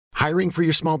Hiring for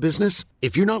your small business?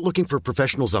 If you're not looking for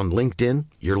professionals on LinkedIn,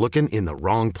 you're looking in the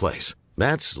wrong place.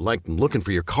 That's like looking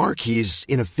for your car keys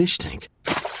in a fish tank.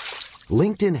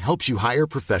 LinkedIn helps you hire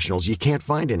professionals you can't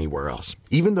find anywhere else,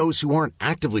 even those who aren't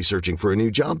actively searching for a new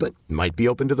job but might be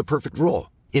open to the perfect role.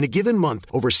 In a given month,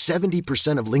 over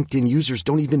 70% of LinkedIn users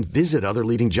don't even visit other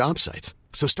leading job sites.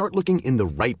 So start looking in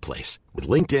the right place. With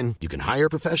LinkedIn, you can hire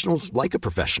professionals like a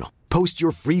professional. Post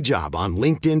your free job on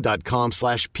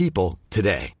linkedin.com/people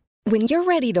today. When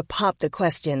you're ready to pop the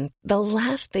question, the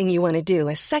last thing you want to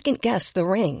do is second-guess the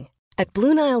ring. At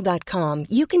BlueNile.com,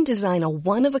 you can design a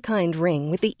one-of-a-kind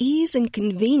ring with the ease and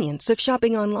convenience of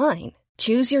shopping online.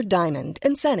 Choose your diamond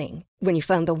and setting. When you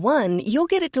find the one,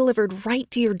 you'll get it delivered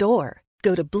right to your door.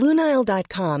 Go to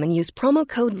BlueNile.com and use promo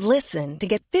code LISTEN to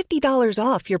get $50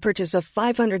 off your purchase of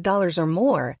 $500 or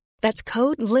more. That's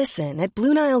code LISTEN at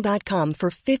BlueNile.com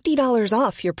for $50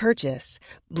 off your purchase.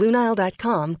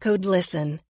 BlueNile.com, code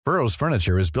LISTEN. Burrow's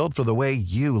furniture is built for the way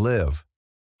you live.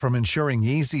 From ensuring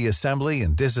easy assembly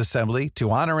and disassembly to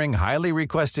honoring highly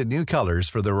requested new colors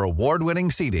for their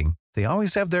award-winning seating, they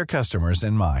always have their customers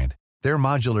in mind. Their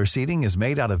modular seating is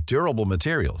made out of durable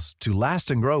materials to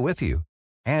last and grow with you.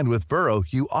 And with Burrow,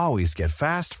 you always get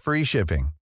fast, free shipping.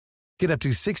 Get up to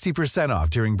 60%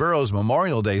 off during Burrow's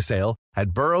Memorial Day sale at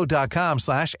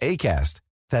burrow.com/ACAST.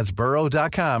 That's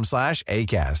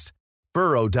burrow.com/ACAST.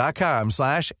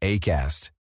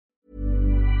 burrow.com/ACAST.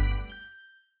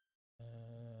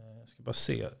 Jag ska bara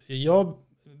se. Jag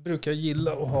brukar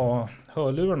gilla att ha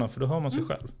hörlurarna för då hör man sig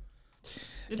själv.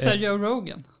 Det är Joe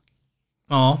Rogan.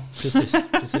 Ja, precis.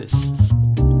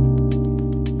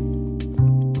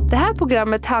 Det här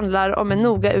programmet handlar om en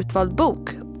noga utvald bok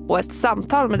och ett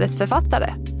samtal med dess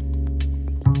författare.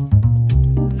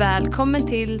 Välkommen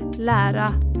till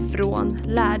Lära från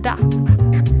lärda.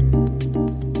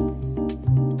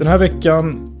 Den här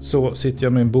veckan så sitter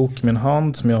jag med en bok i min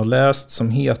hand som jag har läst som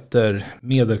heter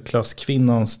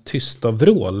Medelklasskvinnans tysta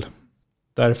vrål.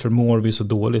 Därför mår vi så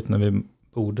dåligt när vi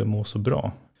borde må så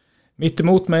bra. Mitt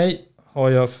emot mig har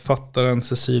jag författaren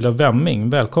Cecilia Wemming.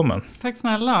 Välkommen. Tack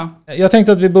snälla. Jag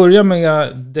tänkte att vi börjar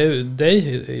med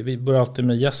dig. Vi börjar alltid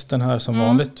med gästen här som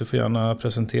vanligt. Du får gärna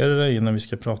presentera dig innan vi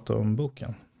ska prata om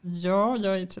boken. Ja,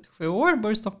 jag är 37 år,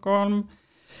 bor i Stockholm.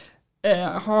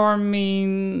 Har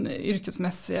min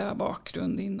yrkesmässiga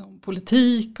bakgrund inom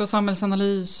politik och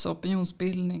samhällsanalys,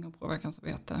 opinionsbildning och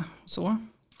påverkansarbete och så.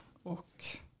 Och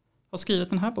har skrivit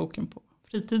den här boken på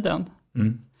fritiden.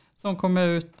 Som kom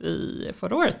ut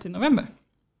förra året i november.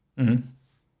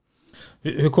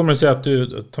 Hur kommer det sig att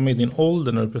du tar med din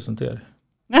ålder när du presenterar?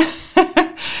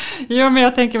 Ja, men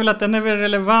jag tänker väl att den är väl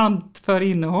relevant för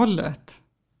innehållet.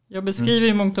 Jag beskriver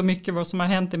ju mångt och mycket vad som har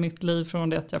hänt i mitt liv från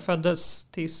det att jag föddes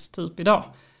tills typ idag.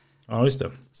 Ja, just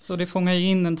det. Så det fångar ju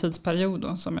in en tidsperiod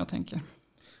då, som jag tänker.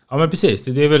 Ja, men precis.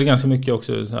 Det är väl ganska mycket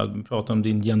också så här, prata om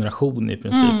din generation i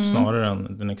princip snarare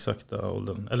än den exakta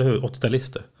åldern. Eller hur?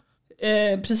 80-talister.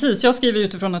 Precis, jag skriver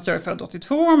utifrån att jag är född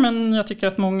 82, men jag tycker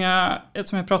att många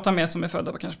som jag pratar med som är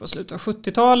födda kanske på slutet av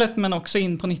 70-talet men också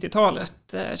in på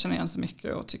 90-talet känner igen så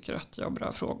mycket och tycker att jag har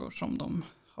bra frågor som de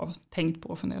har tänkt på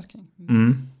och funderat kring.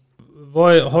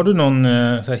 Har du någon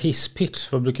så här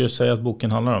hisspitch? Vad brukar du säga att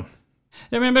boken handlar om?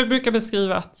 Ja, men jag brukar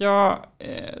beskriva att jag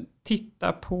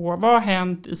tittar på vad har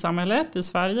hänt i samhället i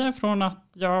Sverige från att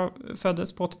jag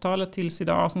föddes på 80-talet tills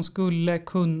idag som skulle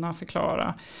kunna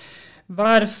förklara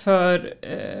varför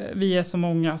vi är så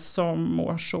många som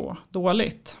mår så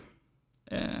dåligt.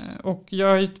 Och jag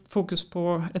har ett fokus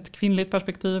på ett kvinnligt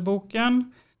perspektiv i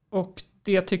boken. Och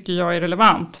det tycker jag är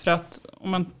relevant. För att om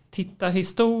man tittar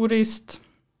historiskt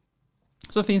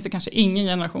så finns det kanske ingen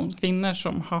generation kvinnor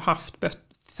som har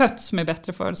fötts med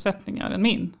bättre förutsättningar än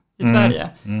min i Sverige.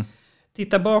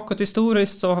 Tittar bakåt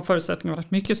historiskt så har förutsättningarna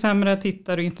varit mycket sämre.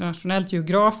 Tittar du internationellt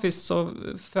geografiskt så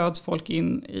föds folk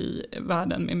in i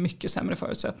världen med mycket sämre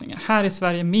förutsättningar. Här i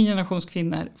Sverige, min generations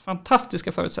kvinnor,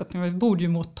 fantastiska förutsättningar. Vi borde ju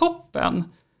må toppen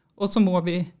och så mår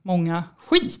vi många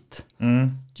skit. Det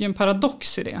är ju en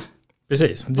paradox i det.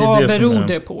 Precis. Vad beror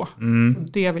det på?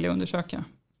 Det vill jag undersöka.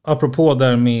 Apropå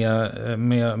där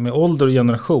med ålder och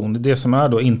generation, det som är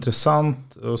då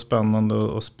intressant och spännande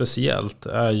och speciellt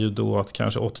är ju då att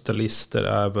kanske 80-talister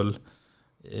är väl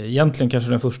egentligen kanske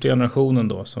den första generationen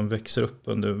då som växer upp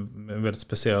under väldigt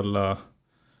speciella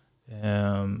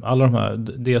alla de här,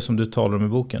 det som du talar om i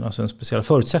boken, alltså en speciella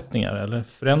förutsättningar eller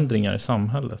förändringar i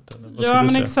samhället. Eller vad ja,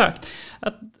 men säga? Exakt.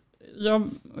 Att jag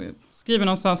skriver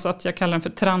någonstans att jag kallar den för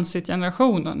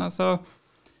transitgenerationen. Alltså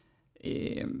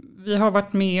vi har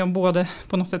varit med om både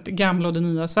på något sätt det gamla och det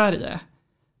nya Sverige.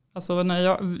 Alltså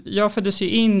när jag föddes ju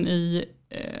in i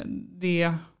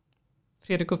det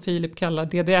Fredrik och Filip kallar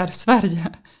DDR-Sverige.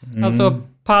 Alltså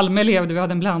Palme levde, vi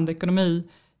hade en blandekonomi,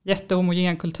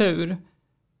 jättehomogen kultur.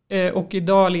 Och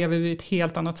idag lever vi i ett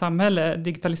helt annat samhälle,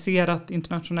 digitaliserat,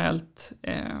 internationellt,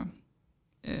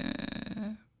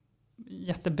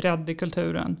 jättebredd i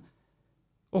kulturen.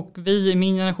 Och vi i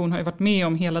min generation har ju varit med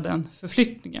om hela den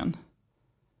förflyttningen.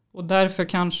 Och därför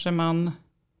kanske man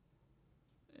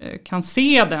kan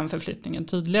se den förflyttningen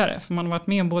tydligare. För man har varit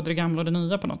med om både det gamla och det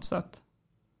nya på något sätt.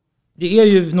 Det är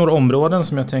ju några områden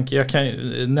som jag kan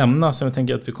nämna som jag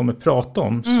tänker att vi kommer prata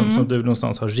om. Som du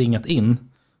någonstans har ringat in,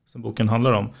 som boken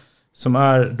handlar om. Som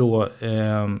är då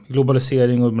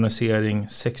globalisering, urbanisering,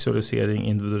 sexualisering,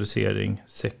 individualisering,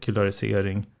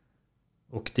 sekularisering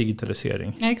och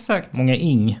digitalisering. Exakt. Många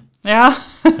ing. Ja.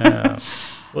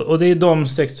 Och det är de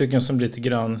 6 stycken som blir lite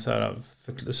grann så här,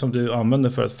 som du använder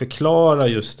för att förklara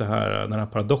just den här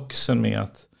paradoxen med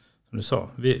att, som du sa,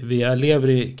 vi lever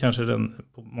i kanske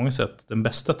på många sätt den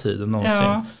bästa tiden någonsin.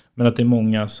 Ja. Men att det är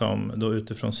många som då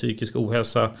utifrån psykisk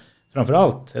ohälsa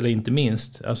framförallt, eller inte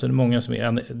minst, alltså det är många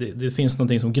som det finns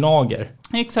någonting som gnager.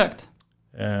 Exakt.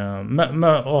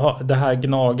 Och det här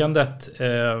gnagandet,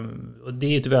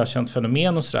 det är ett välkänt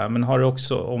fenomen och sådär, men har det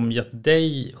också omgett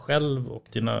dig själv och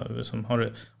dina, har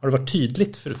det varit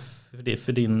tydligt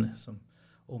för din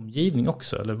omgivning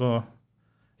också, eller vad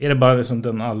är det bara liksom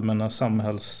den allmänna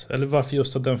eller varför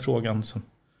just den frågan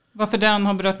varför den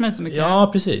har berört mig så mycket? Ja,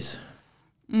 precis.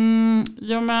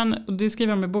 Ja, men det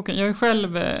skriver jag med boken. Jag har ju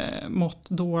själv mått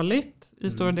dåligt i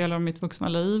stora delar av mitt vuxna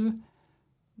liv.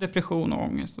 Depression och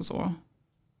ångest och så.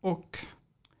 Och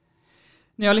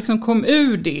när jag liksom kom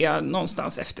ur det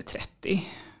någonstans efter 30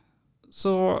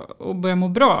 och började må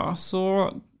bra,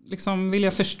 så liksom vill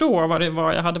jag förstå vad det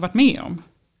var jag hade varit med om.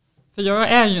 För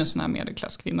jag är ju en sån här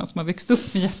medelklasskvinna som har växt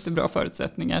upp med jättebra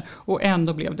förutsättningar och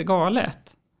ändå blev det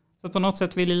galet. Så på något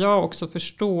sätt ville jag också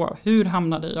förstå hur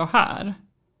hamnade jag här.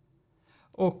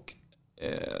 Och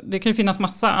det kan ju finnas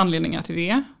massa anledningar till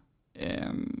det.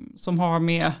 Som har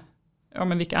med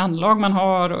vilka anlag man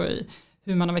har och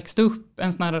hur man har växt upp,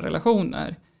 ens nära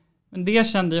relationer. Men det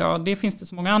kände jag, det finns det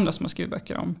så många andra som har skrivit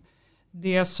böcker om.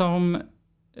 Det som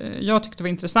jag tyckte var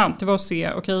intressant, det var att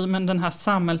se, men den här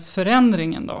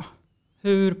samhällsförändringen då.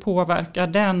 Hur påverkar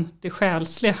den det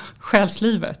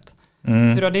själslivet?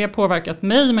 Hur har det påverkat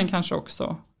mig, men kanske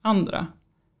också andra?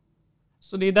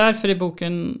 Så det är därför i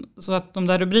boken, så att de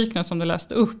där rubrikerna som du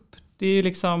läste upp, det är ju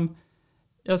liksom,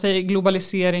 jag säger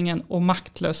globaliseringen och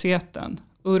maktlösheten,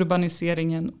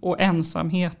 urbaniseringen och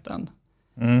ensamheten,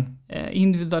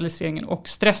 individualiseringen och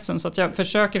stressen. Så att jag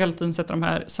försöker hela tiden sätta de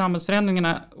här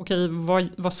samhällsförändringarna,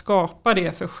 vad skapar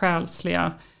det för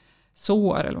själsliga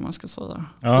sår, eller vad man ska säga,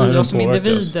 i oss som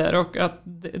individer, och att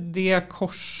det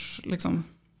liksom,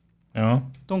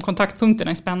 de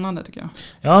kontaktpunkterna är spännande, tycker jag.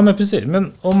 Ja, men precis.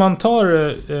 Men om man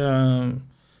tar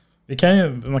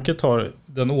man kan ta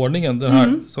den ordningen, den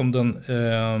här som den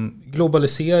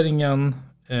globaliseringen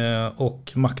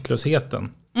och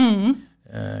maktlösheten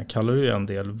kallar du ju en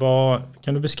del.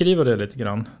 Kan du beskriva det lite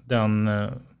grann?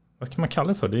 Vad kan man kalla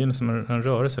det för? Det är ju som en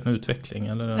rörelse, en utveckling.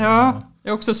 Eller det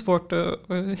är också svårt att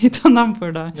hitta namn på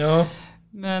det där. Ja.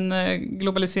 Men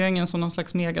globaliseringen som någon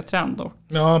slags megatrend.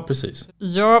 Ja, precis.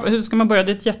 Ja, hur ska man börja?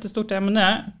 Det är ett jättestort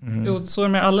ämne. Och så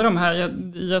med alla de här,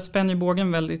 jag spänner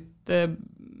bågen väldigt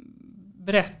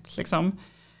brett liksom.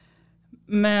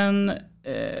 Men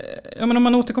om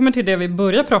man återkommer till det vi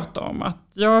börjar prata om,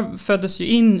 att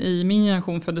min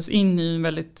generation föddes in i en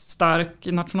väldigt stark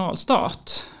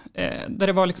nationalstat, där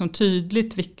det var liksom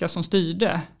tydligt vilka som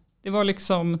styrde. Det var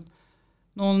liksom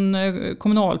någon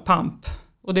kommunalpamp,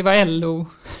 och det var LO.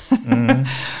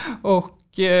 Och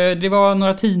det var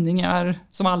några tidningar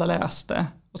som alla läste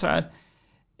och sådär.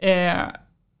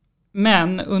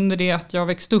 Men under det att jag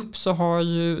växt upp så har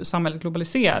ju samhället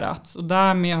globaliserats, och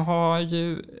därmed har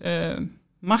ju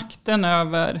makten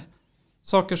över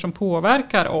saker som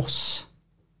påverkar oss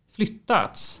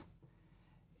flyttats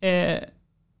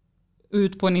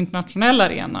ut på en internationell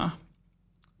arena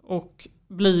och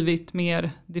blivit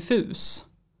mer diffus.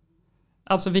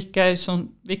 Alltså vilka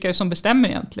är som bestämmer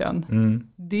egentligen?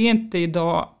 Det är inte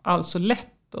idag alltså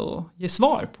lätt att ge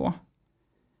svar på.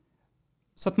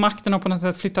 Så att makten har på något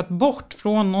sätt flyttat bort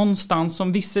från någonstans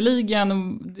som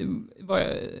visserligen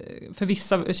för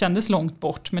vissa kändes långt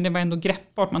bort, men det var ändå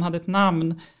greppbart. Man hade ett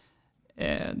namn.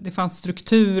 Det fanns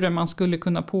strukturer man skulle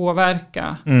kunna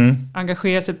påverka.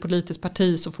 Engagera sig i ett politiskt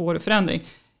parti, så får det förändring.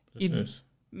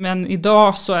 Men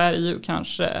idag så är det ju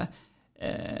kanske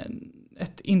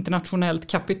ett internationellt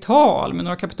kapital med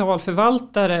några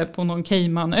kapitalförvaltare på någon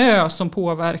Caymanö som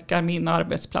påverkar min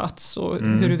arbetsplats och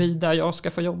huruvida jag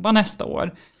ska få jobba nästa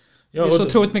år. Ja, det är så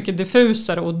otroligt mycket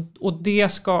diffusare och det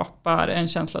skapar en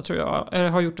känsla, tror jag, eller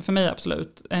har gjort det för mig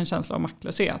absolut, en känsla av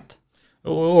maktlöshet.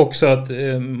 Och också att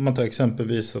man tar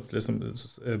exempelvis att liksom,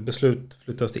 beslut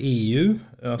flyttas till EU.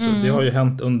 Alltså, det har ju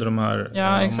hänt under de här,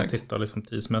 om man tittar liksom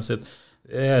tidsmässigt.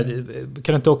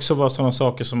 Kan det inte också vara sådana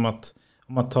saker som att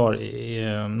om man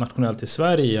tar nationellt i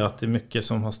Sverige, att det är mycket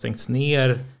som har stängts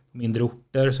ner, mindre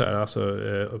orter, så här, alltså,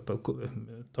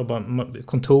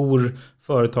 kontor,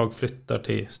 företag flyttar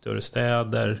till större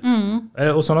städer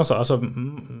och sådana saker. Alltså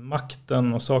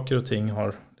makten och saker och ting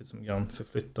har liksom grann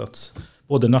förflyttats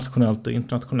både nationellt och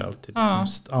internationellt till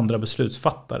andra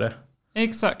beslutsfattare.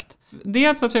 Exakt.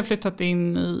 Dels att vi har flyttat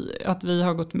in i att vi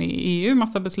har gått med i EU,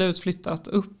 massa beslut flyttat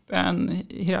upp en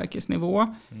hierarkisk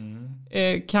nivå.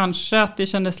 Kanske att det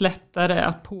kändes lättare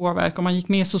att påverka. Om man gick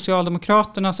med i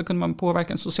Socialdemokraterna så kunde man påverka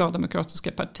den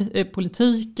socialdemokratiska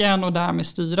politiken och därmed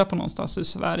styra på någonstans hur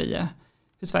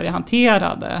Sverige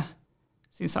hanterade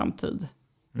sin samtid.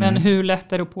 Men hur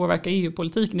lätt är det att påverka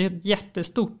EU-politiken? Det är ett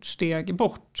jättestort steg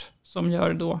bort som gör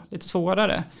det då lite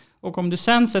svårare. Och om du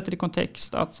sen sätter i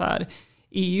kontext att så här,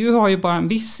 EU har ju bara en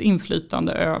viss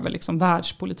inflytande över liksom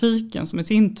världspolitiken som i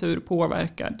sin tur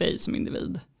påverkar dig som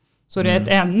individ. Så det är ett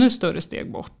ännu större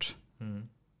steg bort.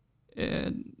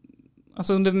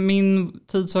 Alltså under min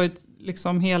tid så har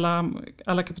liksom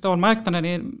alla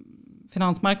kapitalmarknader,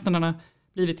 finansmarknaderna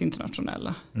blivit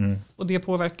internationella. Och det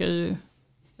påverkar ju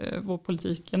vår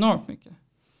politik enormt mycket.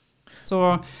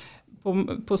 Så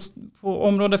på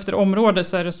område efter område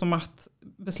så är det som att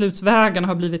beslutsvägarna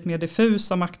har blivit mer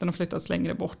diffusa, makten har flyttats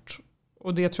längre bort.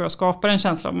 Och det tror jag skapar en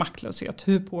känsla av maktlöshet.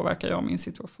 Hur påverkar jag min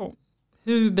situation?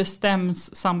 Hur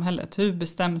bestäms samhället? Hur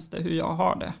bestäms det hur jag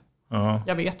har det? Ja.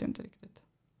 Jag vet inte riktigt.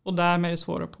 Och därmed är det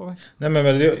svårare att påverka. Nej,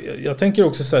 men jag tänker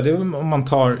också så här, det är om man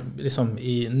tar liksom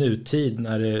i nutid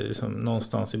när det liksom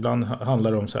någonstans ibland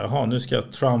handlar om så här, nu ska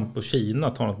Trump och Kina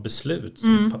ta något beslut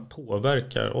som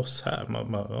påverkar oss här.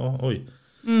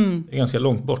 Det är ganska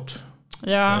långt bort.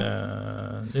 Ja.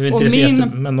 Det är inte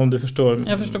men om du förstår.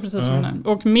 Jag förstår precis vad det är.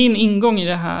 Och min ingång i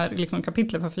det här liksom,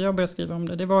 kapitlet, varför jag började skriva om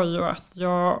det var ju att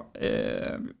jag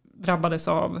drabbades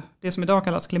av det som idag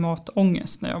kallas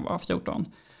klimatångest när jag var 14.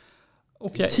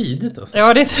 Och tidigt alltså?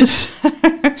 Ja, det är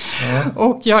tidigt.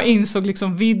 Och jag insåg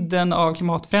liksom vidden av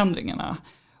klimatförändringarna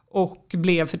och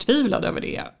blev förtvivlad över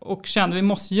det och kände vi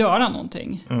måste göra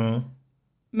någonting.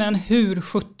 Men hur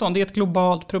 17? Det är ett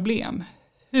globalt problem.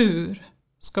 Hur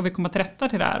ska vi komma till rätta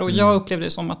till det här? Och jag upplevde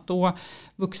det som att då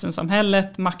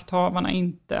vuxensamhället, makthavarna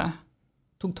inte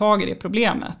tog tag i det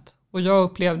problemet. Och jag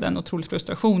upplevde en otrolig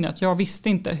frustration i att jag visste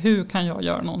inte hur kan jag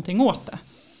göra någonting åt det.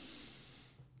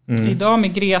 Idag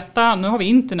med Greta, nu har vi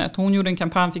internet. Hon gjorde en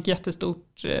kampanj, fick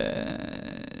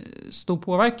stor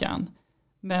påverkan.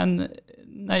 Men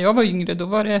när jag var yngre, då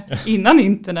var det innan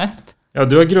internet. Ja,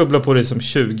 du har grubblat på det som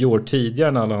 20 år tidigare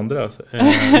än alla andra.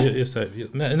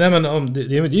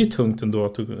 Det är ju tungt ändå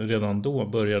att du redan då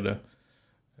började.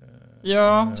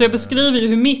 Ja, så jag beskriver ju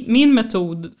hur min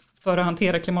metod för att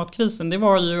hantera klimatkrisen, det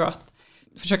var ju att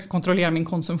försöka kontrollera min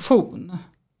konsumtion.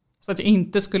 Så att jag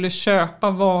inte skulle köpa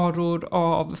varor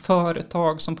av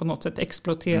företag som på något sätt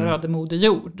exploaterade Moder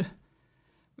Jord.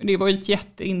 Men det var ju ett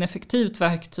jätteineffektivt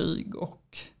verktyg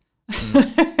och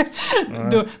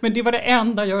men det var det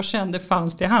enda jag kände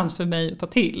fanns till hands för mig att ta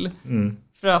till.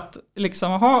 För att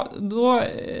liksom, då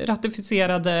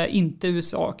ratificerade inte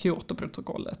USA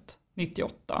Kyoto-protokollet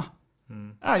 98.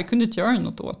 Jag kunde inte göra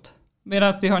något åt.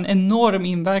 Medan det har en enorm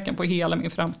inverkan på hela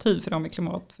min framtid för det har med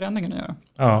klimatförändringen att göra.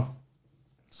 Ja.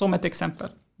 Som ett exempel.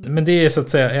 Men det är så att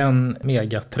säga en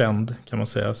megatrend kan man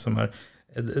säga. Som är.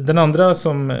 Den andra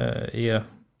som är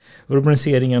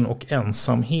urbaniseringen och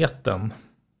ensamheten.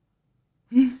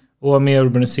 Och med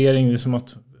urbanisering är det som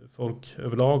att folk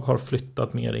överlag har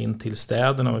flyttat mer in till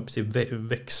städerna och i princip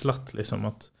växlat. Liksom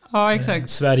att, exakt.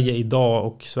 Sverige idag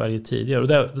och Sverige tidigare. Och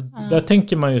där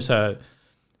tänker man ju så här.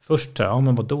 Först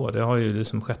men vadå? Det har ju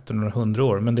liksom skett under 100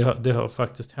 år. Men det har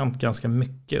faktiskt hänt ganska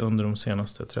mycket under de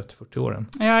senaste 30-40 åren.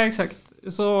 Ja, exakt.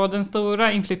 Så den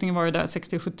stora inflyttningen var ju där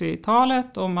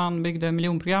 60-70-talet. Och man byggde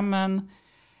miljonprogrammen.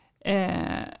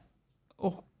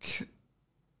 Och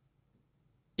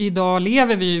idag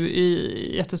lever vi ju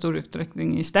i jättestor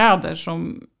utsträckning i städer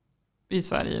som i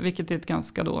Sverige. Vilket är ett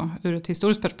ganska då, ur ett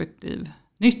historiskt perspektiv,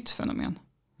 nytt fenomen.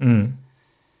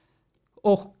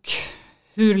 Och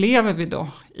hur lever vi då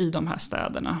i de här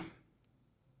städerna?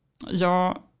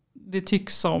 Ja, det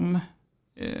tycks som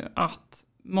att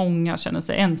många känner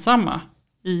sig ensamma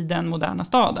i den moderna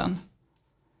staden.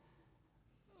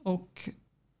 Och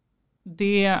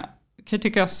det kan ju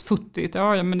tyckas futtigt.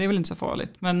 Ja, men det är väl inte så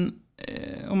farligt. Men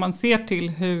om man ser till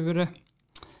hur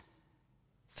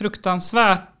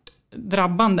fruktansvärt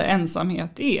drabbande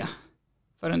ensamhet är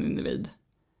för en individ.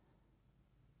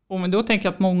 Om man då tänker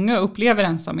att många upplever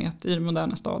ensamhet i den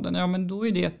moderna staden, ja men då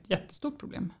är det ett jättestort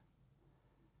problem.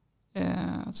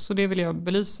 Så det vill jag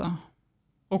belysa.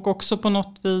 Och också på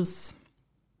något vis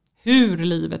hur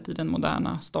livet i den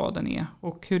moderna staden är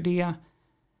och hur det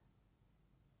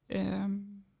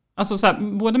alltså så här,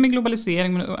 både med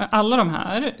globalisering alla de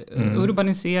här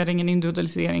urbaniseringen,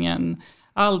 individualiseringen,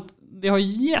 allt, det har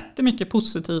jättemycket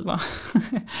positiva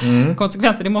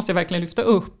konsekvenser, det måste jag verkligen lyfta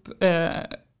upp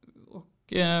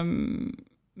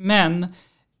men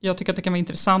jag tycker att det kan vara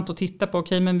intressant att titta på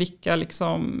men vilka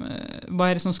liksom, vad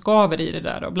är det som skaver i det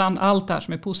där? Och bland allt det här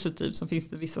som är positivt så finns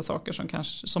det vissa saker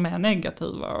som är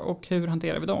negativa och hur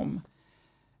hanterar vi dem?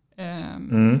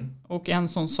 Och en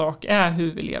sån sak är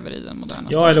hur vi lever i den moderna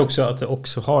staden. Eller också att det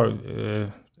också har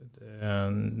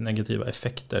negativa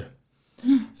effekter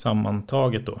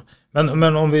sammantaget då.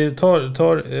 Men om vi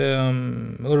tar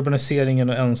urbaniseringen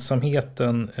och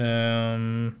ensamheten,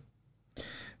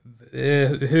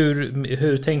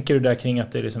 hur tänker du där kring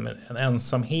att det är liksom en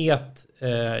ensamhet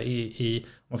om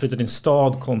man flyttar till en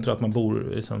stad kontra att man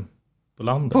bor liksom på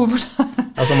landet?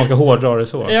 Alltså om man ska hårdra det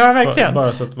så. Ja, verkligen.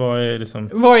 Bara så att vad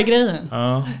är grejen?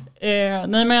 Ja.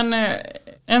 Nej men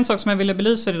en sak som jag ville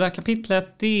belysa i det där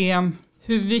kapitlet, det är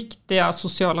hur viktiga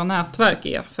sociala nätverk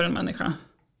är för en människa.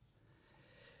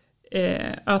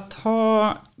 Att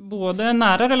ha både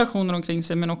nära relationer omkring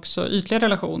sig men också ytliga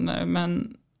relationer,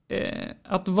 men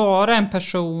att vara en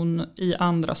person i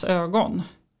andras ögon.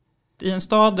 I en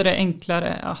stad är det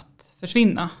enklare att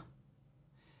försvinna.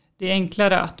 Det är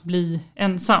enklare att bli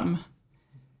ensam.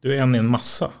 Du är en i en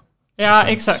massa. Ja,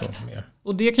 exakt.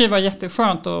 Och det kan ju vara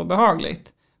jätteskönt och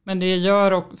behagligt. Men det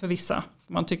gör för vissa,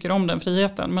 man tycker om den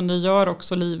friheten, men det gör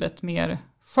också livet mer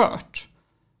skört,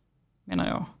 menar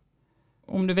jag.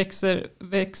 Om du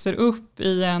växer upp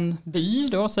i en by,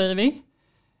 då säger vi,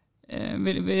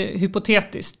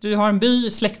 hypotetiskt, du har en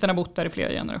by, släkten har bott där i flera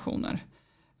generationer.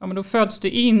 Ja, men då föds du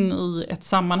in i ett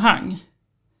sammanhang.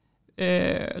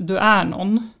 Du är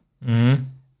någon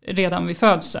redan vid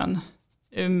födseln.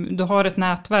 Du har ett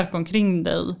nätverk omkring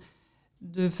dig.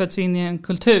 Du föds in i en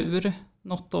kultur,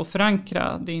 något att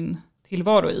förankra din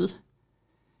tillvaro i.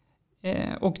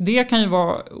 Och det kan ju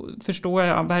vara, förstår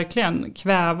jag verkligen,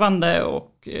 kvävande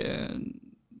och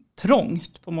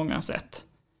trångt på många sätt.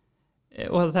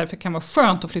 Och därför kan det vara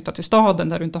skönt att flytta till staden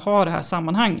där du inte har det här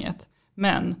sammanhanget.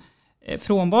 Men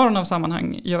frånvaron av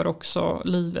sammanhang gör också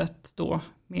livet då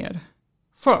mer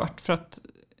skört. För att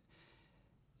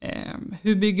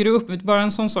hur bygger du upp? Bara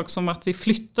en sån sak som att vi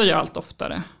flyttar ju allt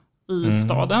oftare i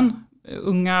staden.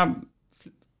 Unga,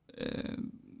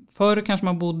 förr kanske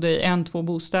man bodde i 1-2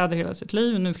 bostäder hela sitt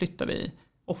liv. Nu flyttar vi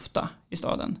ofta i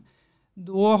staden.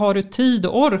 Då har du tid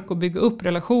och ork att bygga upp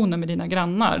relationer med dina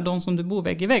grannar. De som du bor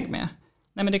vägg i vägg med.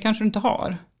 Nej, men det kanske du inte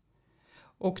har.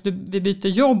 Och vi byter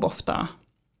jobb ofta.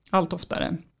 Allt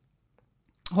oftare.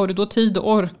 Har du då tid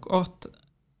och ork att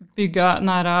bygga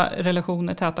nära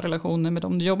relationer, täta relationer med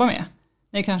dem du jobbar med?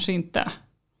 Nej, kanske inte.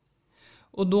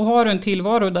 Och då har du en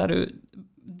tillvaro där du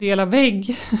delar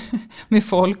vägg med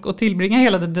folk och tillbringar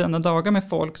hela dina dagar med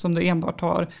folk som du enbart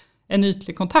har en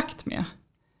ytlig kontakt med.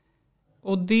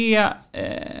 Och det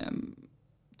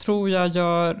tror jag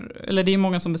gör, eller det är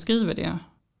många som beskriver det,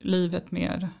 livet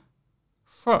mer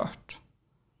skört.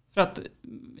 För att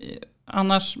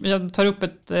annars, jag tar upp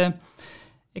ett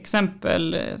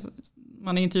exempel,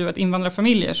 man har intervjuat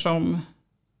invandrarfamiljer som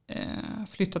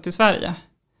flyttar till Sverige.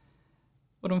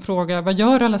 Och de frågar, vad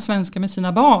gör alla svenskar med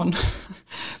sina barn?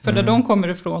 För där de kommer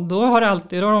ifrån, då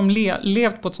har de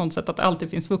levt på ett sånt sätt att det alltid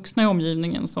finns vuxna i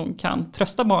omgivningen som kan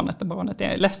trösta barnet när barnet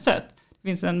är ledset. Det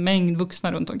finns en mängd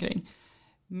vuxna runt omkring.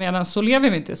 Medan så lever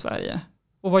vi inte i Sverige.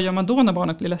 Och vad gör man då när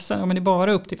barnet blir ledsen? Ja, men det är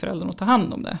bara upp till föräldern att ta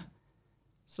hand om det.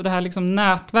 Så det här liksom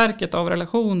nätverket av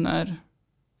relationer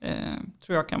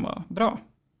tror jag kan vara bra.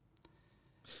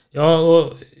 Ja,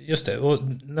 och just det. Och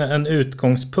en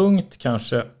utgångspunkt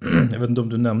kanske, jag vet inte om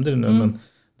du nämnde det nu, men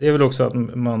det är väl också att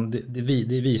det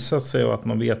visat sig och att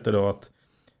man vet det då att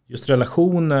just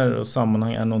relationer och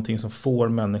sammanhang är någonting som får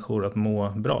människor att må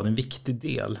bra. Det är en viktig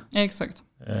del. Exakt.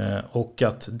 Och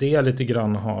att det lite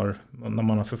grann har, när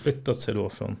man har förflyttat sig då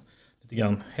från lite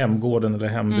grann hemgården eller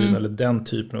hembyn eller den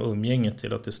typen av umgänge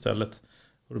till att istället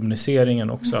urbaniseringen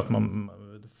också att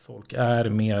folk är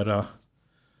mera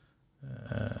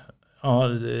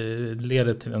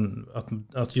leder till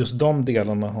att just de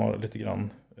delarna har lite grann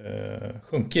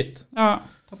sjunkit. Ja,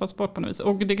 tappats bort på något vis.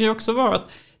 Och det kan ju också vara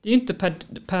att det är ju inte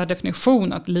per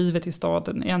definition att livet i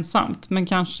staden är ensamt, men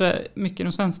kanske mycket i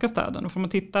de svenska städerna. Och om man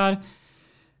tittar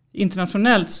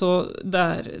internationellt så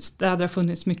där städer har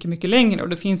funnits mycket, mycket längre och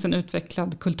det finns en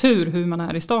utvecklad kultur hur man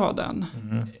är i staden.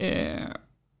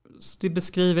 Så det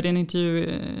beskriver en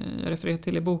intervju jag refererar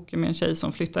till i boken med en tjej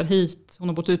som flyttar hit. Hon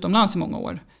har bott utomlands i många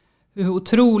år. Hur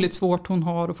otroligt svårt hon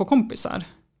har att få kompisar.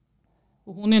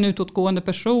 Och hon är en utåtgående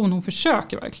person, hon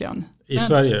försöker verkligen. I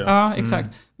Sverige? Ja,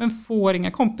 exakt. Men får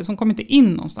inga kompisar, hon kommer inte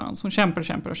in någonstans. Hon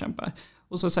kämpar.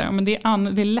 Och så säger hon, men det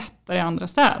är lättare i andra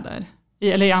städer.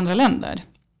 Eller i andra länder.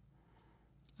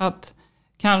 Att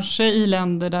kanske i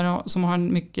länder som har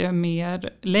en mycket mer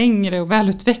längre och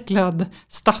välutvecklad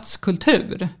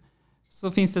stadskultur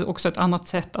så finns det också ett annat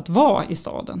sätt att vara i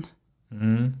staden.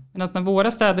 Men att när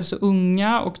våra städer är så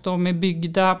unga och de är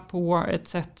byggda på ett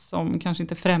sätt som kanske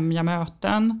inte främjar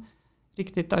möten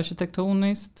riktigt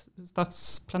arkitektoniskt,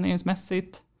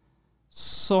 stadsplaneringsmässigt,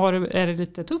 så är det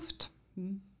lite tufft.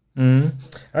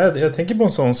 Jag tänker på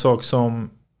en sån sak som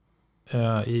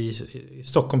i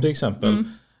Stockholm till exempel.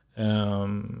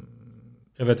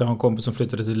 Jag vet att jag har en kompis som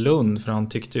flyttade till Lund för han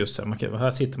tyckte just så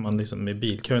här sitter man liksom i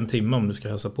bilkö en timme om du ska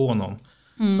hälsa på någon.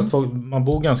 Så att man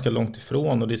bor ganska långt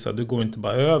ifrån och det är så här, du går inte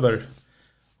bara över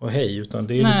och hej utan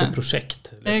det är lite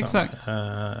projekt. Liksom. Exakt.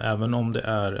 Även om det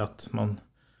är att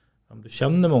om du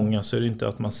känner många så är det inte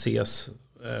att man ses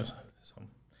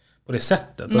på det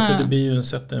sättet. Alltså det blir ju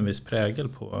en viss prägel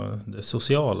på det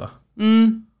sociala.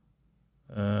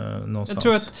 Någonstans. Jag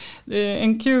tror att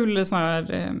en kul sån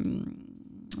här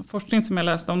forskning som jag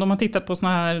läste om, de har tittat på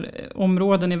såna här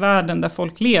områden i världen där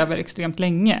folk lever extremt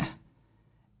länge.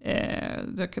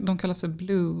 De kallas för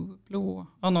blå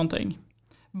någonting.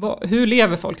 Hur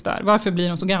lever folk där? Varför blir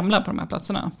de så gamla på de här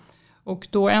platserna? Och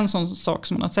då en sån sak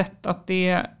som man har sett att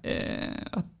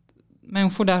att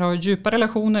människor där har djupa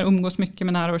relationer, umgås mycket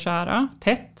med nära och kära,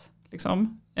 tätt,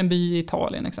 liksom. En by i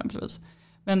Italien exempelvis.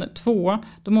 Men 2,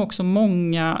 de har också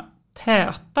många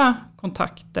täta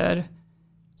kontakter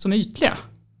som är ytliga.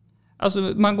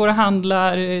 Alltså man går och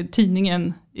handlar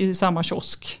tidningen i samma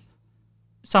kiosk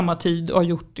samma tid och har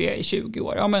gjort det i 20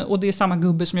 år. Ja, och det är samma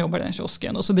gubbe som jobbar i den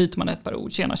kiosken. Och så byter man ett par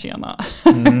ord, tjena.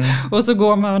 Och så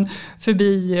går man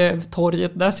förbi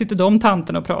torget, där sitter de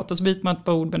tanterna och pratar, så byter man ett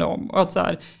par ord med dem. Och att så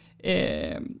här,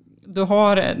 du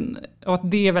har och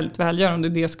att det är väldigt välgörande,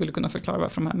 det skulle kunna förklara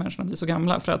varför de här människorna blir så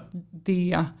gamla. För att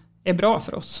det är bra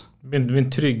för oss. Det blir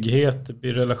en trygghet, det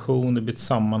blir relation, det blir ett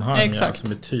sammanhang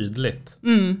som är tydligt.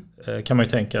 Kan man ju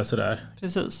tänka sådär.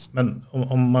 Precis. Men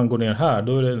om man går ner här,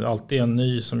 då är det alltid en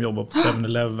ny som jobbar på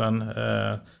 7-Eleven.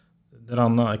 Det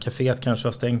andra kaféet kanske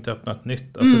har stängt och öppnat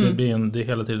nytt. Alltså det är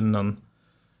hela tiden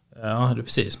det är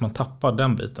precis, man tappar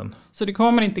den biten. Så det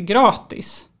kommer inte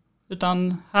gratis.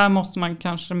 Utan här måste man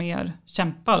kanske mer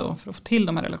kämpa då för att få till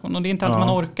de här relationerna. Och det är inte att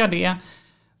man orkar det.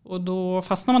 Och då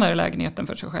fastnar man där i lägenheten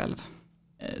för sig själv.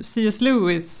 C.S.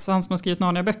 Lewis, han som har skrivit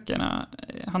Narnia-böckerna,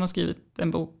 han har skrivit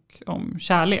en bok om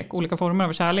kärlek, olika former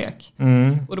av kärlek.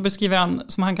 Och då beskriver han,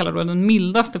 som han kallar då, den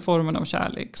mildaste formen av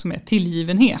kärlek, som är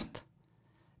tillgivenhet.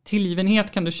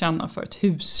 Tillgivenhet kan du känna för ett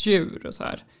husdjur och så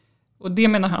här. Och det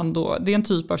menar han då, det är en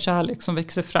typ av kärlek som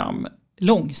växer fram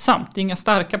långsamt. Det är inga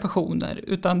starka passioner,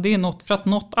 utan det är något, för att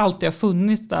något alltid har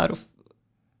funnits där och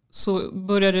så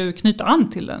börjar du knyta an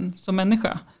till den som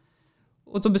människa.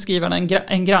 Och så beskriver han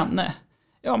en granne.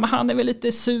 Ja, men han är väl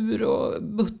lite sur och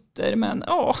butter, men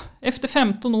efter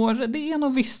 15 år, det är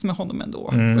nog visst med honom ändå.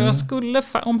 Och jag skulle,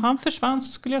 om han försvann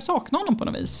så skulle jag sakna honom på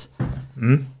något vis.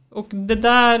 Och det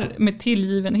där med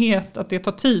tillgivenhet, att det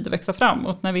tar tid att växa fram.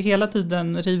 Och när vi hela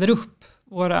tiden river upp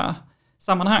våra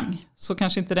sammanhang så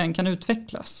kanske inte den kan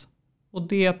utvecklas. Och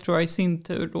det tror jag i sin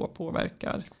tur då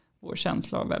påverkar vår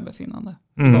känsla av välbefinnande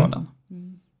i vardagen.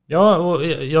 Ja, och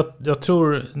jag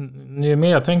tror, nu är med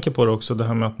jag tänker på det också, det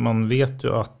här med att man vet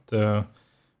ju att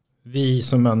vi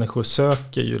som människor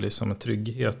söker ju liksom en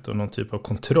trygghet och någon typ av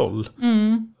kontroll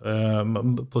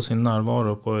på sin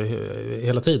närvaro på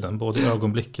hela tiden, både i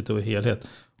ögonblicket och i helhet.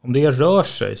 Om det rör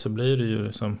sig så blir det ju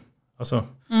liksom, alltså,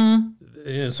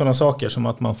 sådana saker som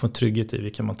att man får trygghet i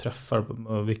vilka man träffar,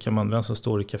 vem som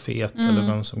står i kaféet eller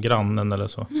vem som grannen eller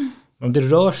så. Men om det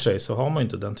rör sig så har man ju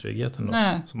inte den tryggheten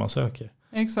då, som man söker.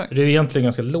 Exakt. Så det är egentligen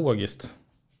ganska logiskt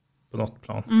på något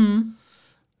plan.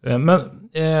 Men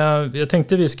jag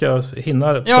tänkte vi ska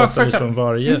hinna prata lite om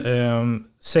varje.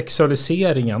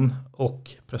 Sexualiseringen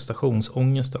och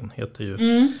prestationsångesten heter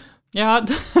ju. Ja,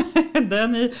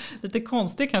 den är lite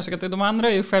konstig kanske. De andra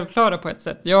är ju självklara på ett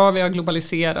sätt. Ja, vi har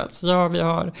globaliserats. Ja, vi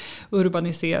har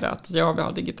urbaniserats. Ja, vi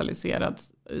har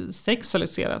digitaliserats.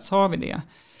 Sexualiserats, har vi det?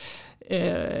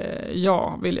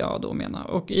 Ja, vill jag då mena.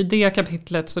 Och i det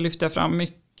kapitlet så lyfter jag fram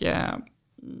mycket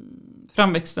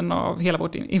framväxten av hela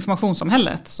vårt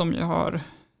informationssamhället som ju har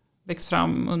växt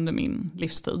fram under min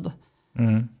livstid.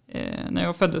 När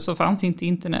jag föddes så fanns inte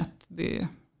internet.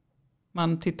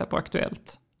 Man tittar på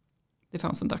Aktuellt. Det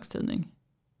fanns en dagstidning.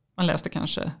 Man läste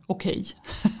kanske Okej.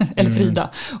 Eller Frida.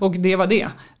 Och det var det.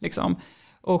 Liksom.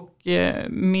 Och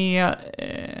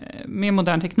med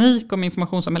modern teknik och med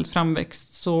informationssamhällets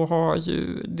framväxt så har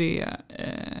ju det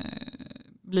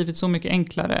blivit så mycket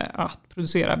enklare att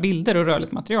producera bilder och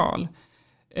rörligt material.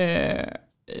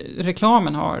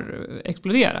 Reklamen har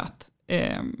exploderat.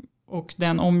 Och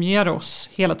den omger oss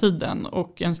hela tiden.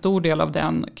 Och en stor del av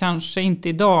den, kanske inte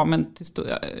idag,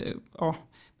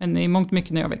 men i mångt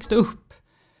mycket när jag växte upp,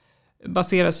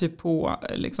 baseras ju på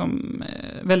liksom,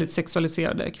 väldigt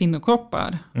sexualiserade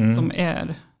kvinnokroppar som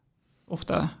är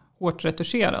ofta hårt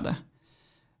retuscherade.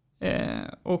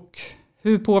 Och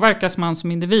hur påverkas man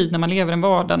som individ när man lever en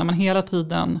vardag, när man hela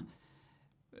tiden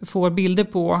får bilder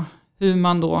på hur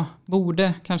man då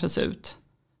borde kanske se ut.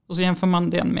 Och så jämför man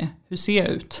den med hur ser jag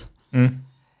ut.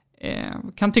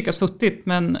 Kan tyckas futtigt,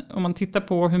 men om man tittar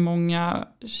på hur många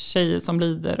tjejer som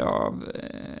lider av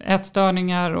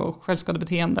ätstörningar och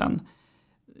självskadebeteenden,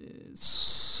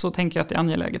 så tänker jag att det är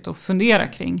angeläget att fundera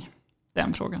kring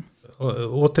den frågan.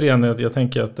 Återigen, jag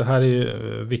tänker att det här är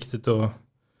ju viktigt, och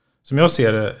som jag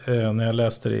ser det när jag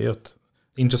läste det, att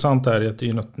det intressanta är att det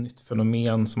är något nytt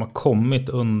fenomen som har kommit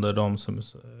under de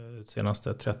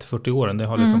senaste 30-40 åren. Det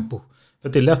har liksom för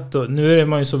att det är lätt att, nu är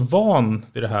man ju så van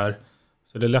vid det här,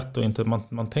 så det är lätt att inte,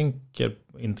 man tänker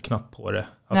inte knappt på det,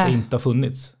 att det inte har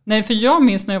funnits. Nej, för jag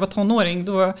minns när jag var tonåring,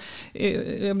 då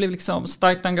jag blev liksom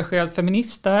starkt engagerad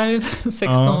feminist där,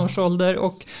 16 års ålder,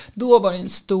 och då var det en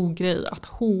stor grej att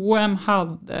H&M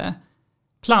hade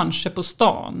planscher på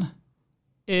stan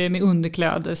med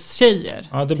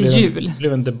underklädestjejer till jul. Det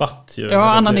blev en debatt ju.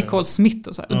 Ja, Anna Nicole Smith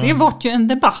och så här. Och det var ju en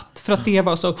debatt, för att det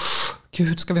var så,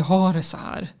 gud, ska vi ha det så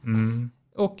här?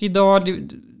 Och idag,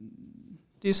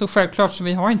 det är så självklart, så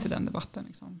vi har inte den debatten.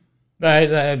 Liksom.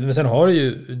 Nej, men sen har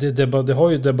det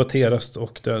har ju debatterats,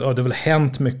 och det har väl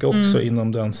hänt mycket också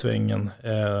inom den svängen.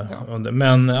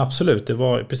 Men absolut, det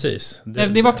var precis.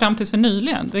 Det var fram tills för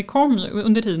nyligen. Det kom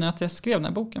under tiden att jag skrev den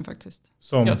här boken faktiskt.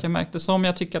 Jag märkte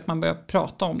jag tycker att man börjar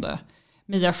prata om det.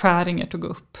 Mia Skäringer tog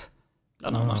upp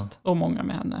bland annat, och många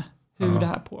med henne, hur det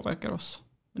här påverkar oss.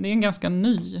 Men det är en ganska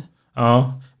ny...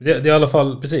 Ja, det är i alla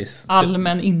fall precis.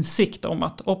 Allmän insikt om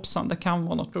att det kan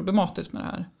vara något problematiskt med det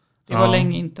här. Det var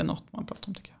länge inte något man pratade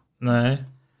om, tycker jag.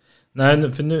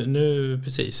 Nej, för nu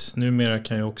precis. Numera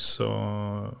kan ju också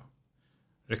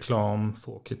reklam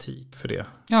få kritik för det.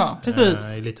 Ja,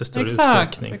 precis. I lite större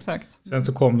utsträckning. Exakt. Sen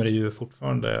så kommer det ju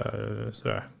fortfarande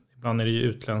sådär. Ibland är det ju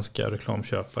utländska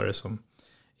reklamköpare som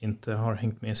inte har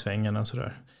hängt med i svängarna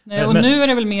sådär. Nej, och nu är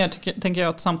det väl mer, tänker jag,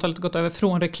 att samtalet gått över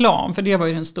från reklam. För det var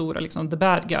ju den stora, liksom, the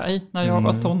bad guy när jag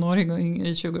var tonåring och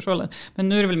i 20-årsåldern. Men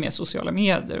nu är det väl mer sociala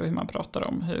medier och hur man pratar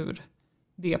om hur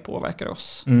det påverkar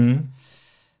oss.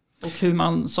 Och hur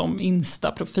man som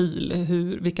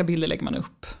Insta-profil, vilka bilder lägger man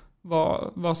upp?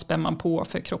 Vad spänner man på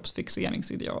för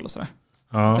kroppsfixeringsideal och sådär.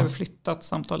 Det har flyttat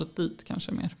samtalet dit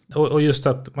kanske mer. Och just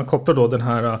att man kopplar då den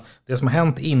här, det som har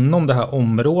hänt inom det här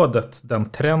området, den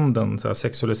trenden, så här,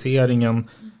 sexualiseringen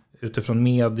utifrån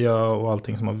media och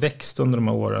allting som har växt under de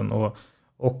här åren,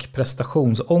 och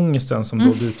prestationsångesten som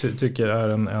då du tycker är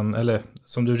en eller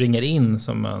som du ringer in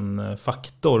som en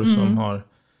faktor som har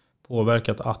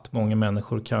påverkat att många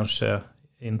människor kanske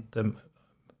inte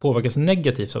påverkas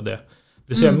negativt av det.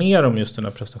 Du säger mer om just den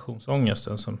här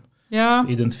prestationsångesten som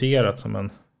identifierat som en...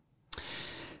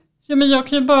 Ja, men jag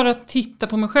kan ju bara titta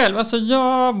på mig själv. Alltså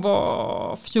jag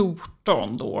var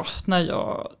 14 då när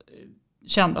jag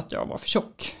kände att jag var för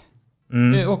tjock.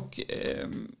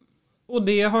 Och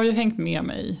det har ju hängt med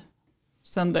mig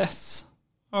sedan dess.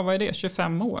 Ja, vad är det?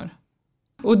 25 år.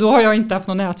 Och då har jag inte haft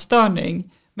någon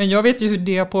ätstörning. Men jag vet ju hur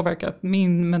det har påverkat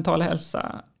min mentala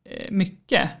hälsa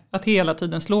mycket. Att hela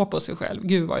tiden slå på sig själv.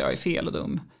 Gud vad jag är fel och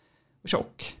dum och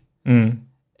tjock.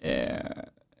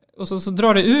 Och så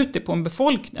drar det ut det på en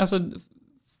befolkning. Alltså,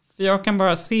 för jag kan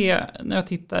bara se när jag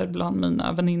tittar bland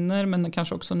mina vänner, men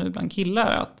kanske också nu bland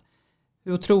killar, att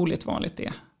hur otroligt vanligt det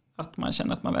är. Att man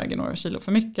känner att man väger några kilo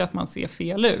för mycket, att man ser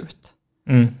fel ut.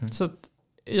 Så att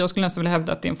jag skulle nästan vilja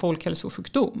hävda att det är en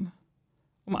folkhälsosjukdom.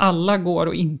 Om alla går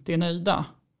och inte är nöjda,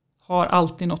 har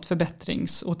alltid något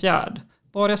förbättringsåtgärd.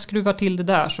 Bara jag skruvar till det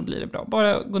där så blir det bra.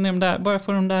 Bara gå ner där, bara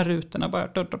få de där rutorna, bara...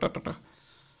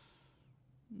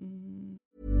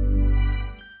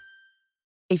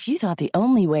 If you thought the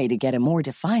only way to get a more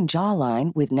defined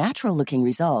jawline with natural-looking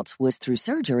results was through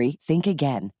surgery, think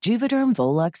again. Juvederm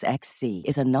Volux XC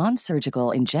is a non-surgical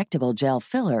injectable gel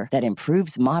filler that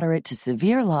improves moderate to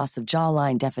severe loss of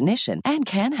jawline definition and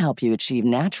can help you achieve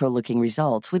natural-looking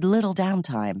results with little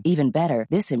downtime. Even better,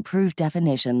 this improved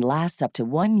definition lasts up to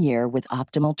 1 year with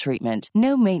optimal treatment.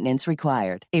 No maintenance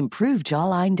required. Improve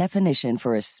jawline definition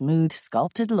for a smooth,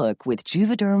 sculpted look with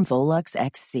Juvederm Volux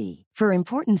XC. For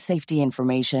important safety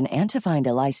information and to find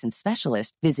a licensed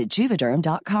specialist, visit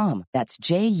Juvederm.com. That's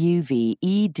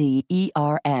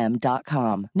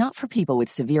Juvederm.com. Not for people with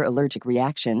severe allergic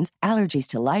reactions, allergies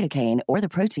to lidocaine, or the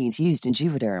proteins used in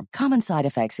Juvederm. Common side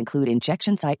effects include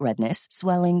injection site redness,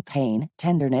 swelling, pain,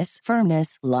 tenderness,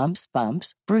 firmness, lumps,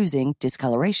 bumps, bruising,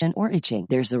 discoloration, or itching.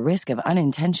 There's a risk of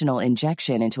unintentional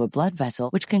injection into a blood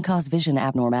vessel, which can cause vision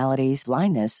abnormalities,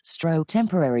 blindness, stroke,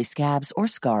 temporary scabs, or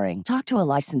scarring. Talk to a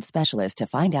licensed specialist to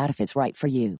find out if it's right for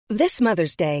you. This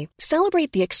Mother's Day,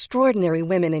 celebrate the extraordinary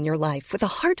women in your life with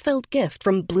a heartfelt gift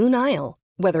from Blue Nile.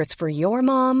 Whether it's for your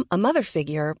mom, a mother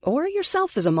figure, or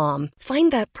yourself as a mom, find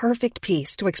that perfect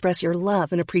piece to express your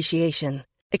love and appreciation.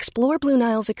 Explore Blue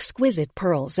Nile's exquisite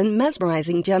pearls and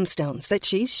mesmerizing gemstones that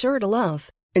she's sure to love.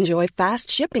 Enjoy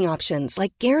fast shipping options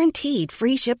like guaranteed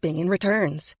free shipping and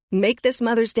returns. Make this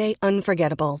Mother's Day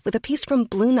unforgettable with a piece from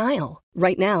Blue Nile.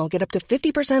 Right now, get up to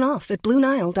 50% off at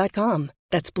BlueNile.com.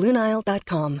 That's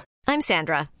BlueNile.com. I'm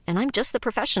Sandra, and I'm just the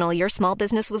professional your small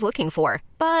business was looking for.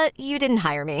 But you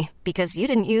didn't hire me because you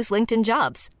didn't use LinkedIn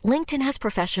Jobs. LinkedIn has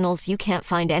professionals you can't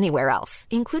find anywhere else,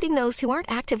 including those who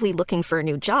aren't actively looking for a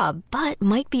new job, but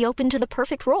might be open to the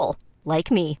perfect role,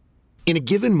 like me. In a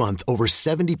given month, over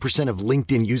 70% of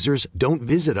LinkedIn users don't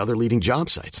visit other leading job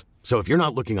sites. So if you're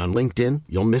not looking on LinkedIn,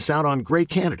 you'll miss out on great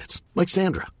candidates like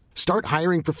Sandra. Start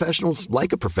hiring professionals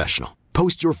like a professional.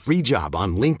 Post your free job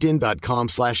on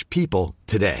linkedin.com/people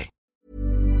today.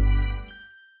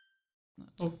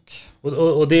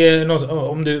 Och det är något,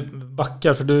 om du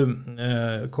backar, för du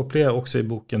kopplar också i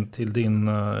boken till din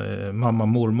mamma,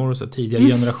 mormor och så tidigare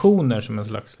generationer som en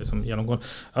slags liksom, genomgång.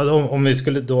 Om vi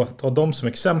skulle då ta dem som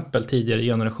exempel, tidigare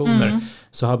generationer,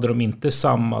 så hade de inte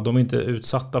samma, de är inte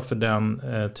utsatta för den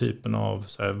typen av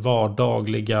så här,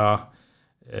 vardagliga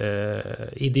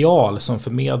ideal som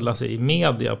förmedlas i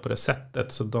media på det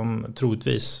sättet, så de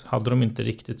troligtvis hade de inte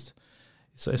riktigt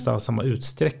i samma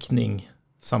utsträckning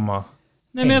samma.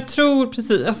 Nej, men jag tror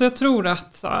precis, alltså jag tror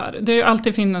att så här, det har ju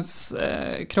alltid finns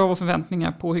krav och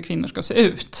förväntningar på hur kvinnor ska se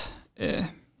ut.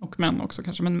 Och män också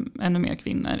kanske, men ännu mer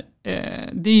kvinnor.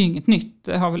 Det är ju inget nytt,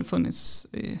 det har väl funnits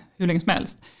hur länge som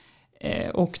helst.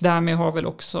 Och därmed har väl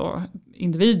också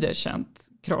individer känt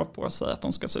krav på sig att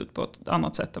de ska se ut på ett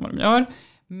annat sätt än vad de gör.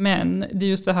 Men det är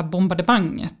just det här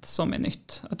bombardemanget som är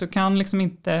nytt. Att du kan liksom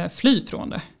inte fly från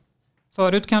det.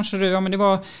 Förut kanske du, ja men det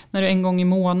var när du en gång i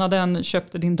månaden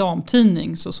köpte din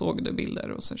damtidning, så såg du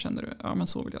bilder och så kände du, ja men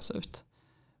så vill jag se ut.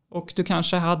 Och du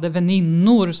kanske hade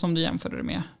väninnor som du jämförde dig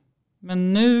med.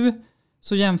 Men nu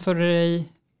så jämför du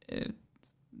dig,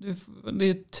 det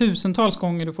är tusentals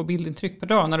gånger du får bildintryck per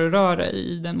dag när du rör dig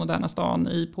i den moderna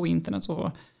stan, på internet,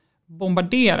 så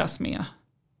bombarderas med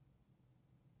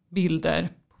bilder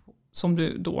som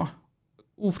du då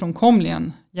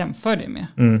ofrånkomligen jämför dig med.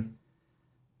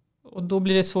 Och då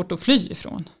blir det svårt att fly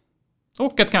ifrån.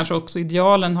 Och att kanske också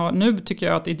idealen nu tycker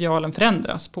jag att idealen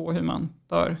förändras på hur man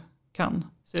kan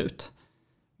se ut.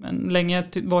 Men länge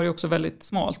var det också väldigt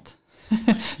smalt.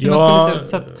 Ja,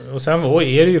 och sen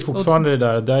är det ju fortfarande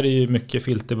det där är ju mycket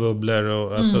filterbubblor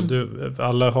och alltså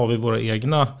alla har vi våra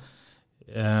egna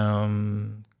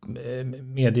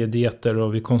mediedieter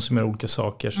och vi konsumerar olika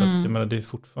saker, så att jag menar, det är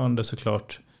fortfarande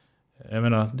såklart, jag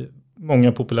menar,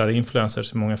 många populära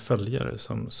influencers, många följare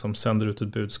som sänder ut ett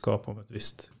budskap om ett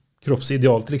visst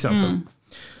kroppsideal till exempel.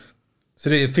 Så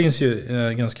det finns ju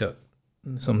ganska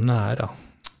som nära.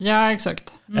 Ja,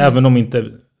 exakt. Även om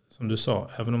inte, som du sa,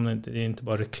 även om det är inte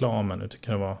bara reklamen, utan det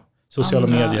kan vara sociala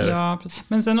medier. Ja, precis.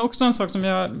 Men sen också en sak som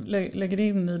jag lägger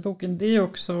in i boken, det är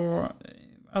också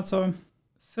alltså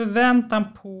förväntan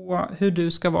på hur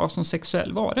du ska vara som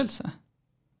sexuell varelse.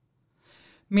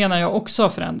 Menar jag också har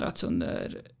förändrats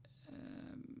under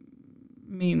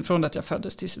från att jag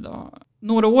föddes tills idag.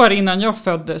 Några år innan jag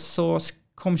föddes så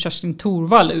kom Kerstin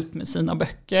Thorvall ut med sina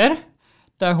böcker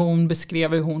där hon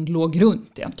beskrev hur hon låg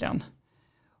runt egentligen.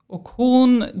 Och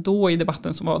hon då i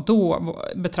debatten som var då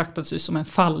betraktades som en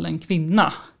fallen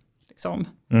kvinna. Liksom.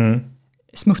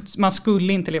 Man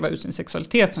skulle inte leva ut sin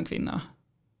sexualitet som kvinna.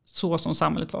 Så som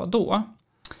samhället var då.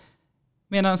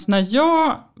 Medan när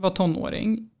jag var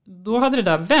tonåring, då hade det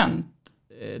där vänt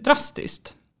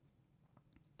drastiskt.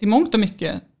 Till mångt och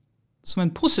mycket som en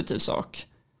positiv sak.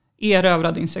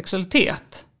 erövra din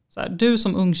sexualitet. Så här, du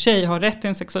som ung tjej har rätt till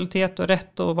en sexualitet, du har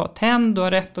rätt att vara tänd, du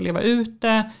har rätt att leva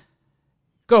ute.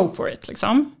 Go for it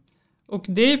liksom. Och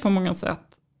det är ju på många sätt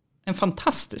en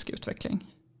fantastisk utveckling.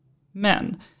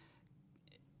 Men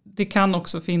det kan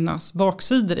också finnas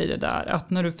baksidor i det där. Att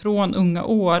när du från unga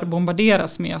år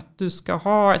bombarderas med att du ska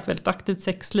ha ett väldigt aktivt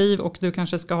sexliv och du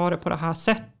kanske ska ha det på det här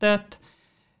sättet.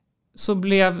 Så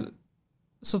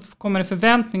kommer det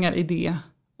förväntningar i det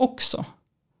också.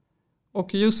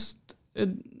 Och just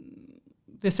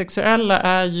det sexuella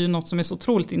är ju något som är så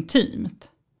otroligt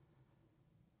intimt.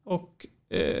 Och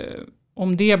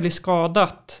om det blir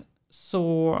skadat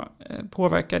så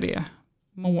påverkar det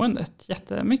måendet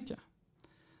jättemycket.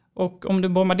 Och om du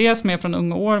bombarderas med från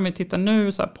unga år, om vi tittar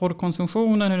nu så här,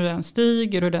 porrkonsumtionen, hur den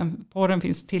stiger, hur den porren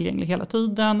finns tillgänglig hela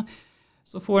tiden,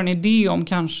 så får en idé om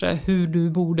kanske hur du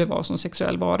borde vara som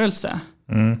sexuell varelse.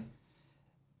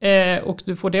 Och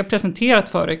du får det presenterat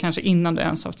för dig kanske innan du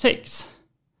ens haft sex.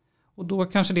 Och då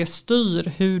kanske det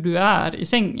styr hur du är i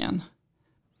sängen.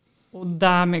 Och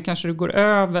därmed kanske du går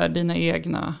över dina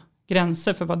egna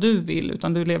gränser för vad du vill,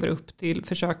 utan du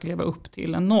försöker leva upp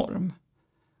till en norm.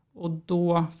 Och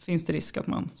då finns det risk att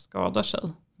man skadar sig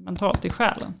mentalt i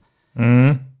själen.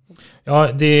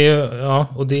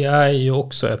 Och det är ju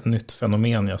också ett nytt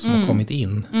fenomen som har kommit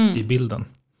in i bilden.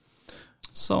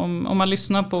 Som om man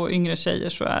lyssnar på yngre tjejer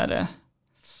så är det,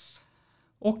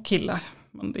 och killar,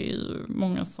 men det är ju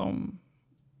många som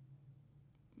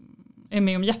är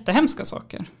med om jättehemska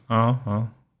saker. Ja.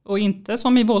 Och inte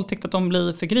som i våldtäkt att de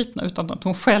blir förgripna, utan att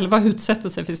de själva utsätter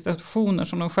sig för situationer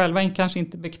som de själva kanske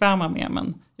inte är bekväma med,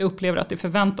 men jag upplever att det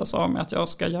förväntas av mig att jag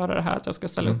ska göra det här, att jag ska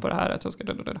ställa upp på det här, att jag ska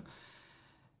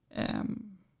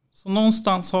Så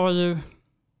någonstans har ju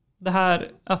det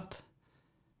här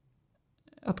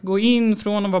att gå in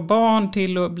från att vara barn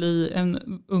till att bli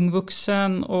en ung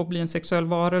vuxen och bli en sexuell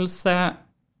varelse,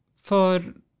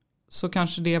 för så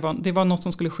kanske det var något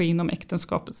som skulle ske inom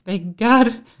äktenskapets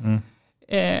väggar.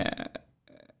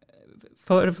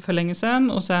 För länge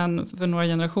sedan, och sen för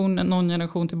någon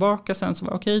generation tillbaka sen så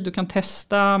var okej, du kan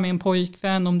testa med en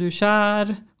pojkvän om du är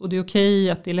kär, och det är okej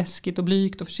att det är läskigt och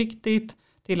blygt och försiktigt,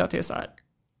 till att det är så här,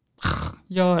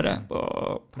 gör det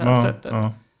på det här sättet.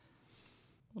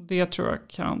 Och det tror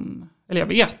jag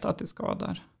vet att det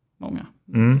skadar många.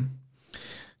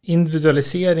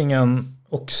 Individualiseringen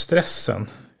och stressen.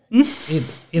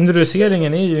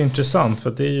 Individualiseringen är ju intressant, för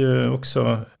att det är ju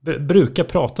också brukar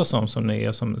pratas om som det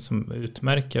är som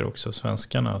utmärker också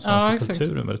svenskarna och svenska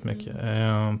kulturen väldigt mycket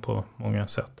på många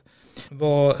sätt.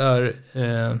 Vad är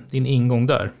din ingång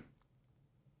där?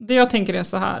 Det jag tänker är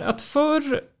så här, att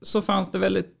förr så fanns det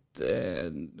väldigt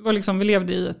vi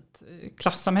levde i ett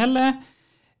klassamhälle,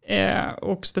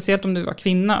 och speciellt om du var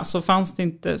kvinna så fanns det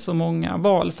inte så många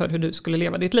val för hur du skulle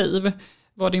leva ditt liv.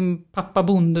 Var din pappa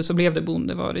bonde så blev det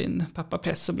bonde, var din pappa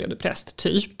präst så blev det präst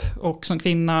typ. Och som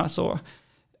kvinna så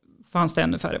fanns det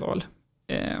ännu färre val.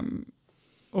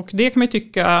 Och det kan man ju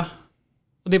tycka,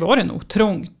 och det var det nog,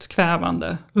 trångt,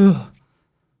 kvävande.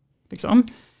 Liksom.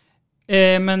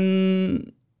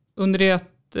 Men under det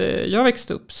att jag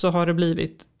växte upp så har det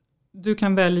blivit, du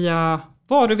kan välja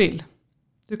vad du vill.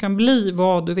 Du kan bli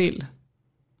vad du vill.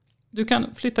 Du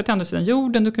kan flytta till andra sidan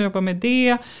jorden, du kan jobba med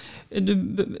det.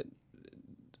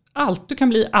 Du kan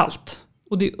bli allt.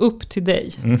 Och det är upp till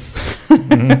dig.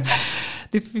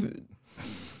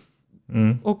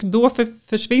 Och då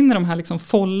försvinner de här liksom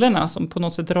follerna som på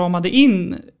något sätt ramade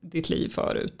in ditt liv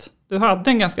förut. Du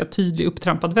hade en ganska tydlig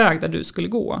upptrampad väg där du skulle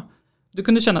gå. Du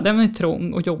kunde känna att den var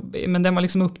trång och jobbig, men den var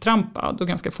liksom upptrampad och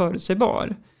ganska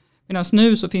förutsägbar. Medan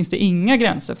nu så finns det inga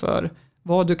gränser för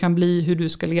vad du kan bli, hur du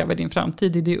ska leva i din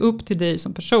framtid. Det är upp till dig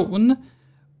som person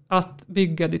att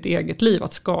bygga ditt eget liv,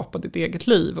 att skapa ditt eget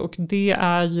liv. Och det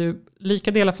är ju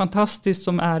lika delar fantastiskt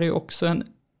som är det ju också en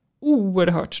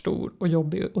oerhört stor och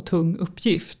jobbig och tung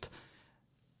uppgift.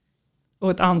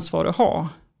 Och ett ansvar att ha.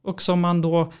 Och som man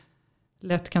då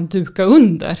lätt kan duka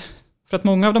under. För att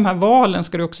många av de här valen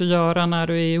ska du också göra när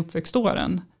du är i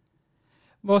uppväxtåren.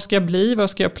 Vad ska jag bli? Vad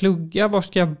ska jag plugga? Var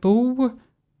ska jag bo?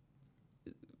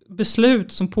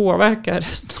 Beslut som påverkar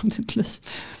resten av ditt liv.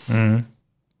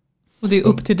 Och det är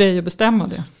upp till dig att bestämma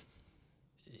det.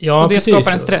 Ja, och det precis.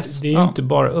 Skapar en stress. Det är ju inte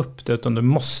bara upp det, utan du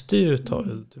måste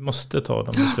ta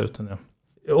de besluten. Ja.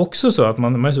 Det är också så att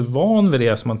man är så van vid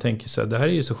det, som man tänker så här, det här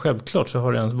är ju så självklart, så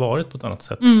har det ens varit på ett annat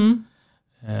sätt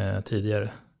tidigare.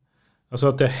 Alltså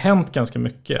att det har hänt ganska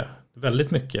mycket,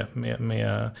 väldigt mycket med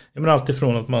jag menar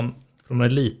alltifrån att från man är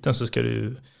liten så ska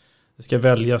det ska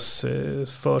väljas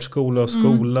förskola och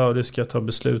skola, och du ska ta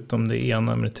beslut om det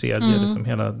ena med det tredje. Liksom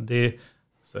hela det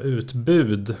så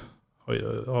utbud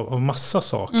av massa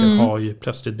saker har ju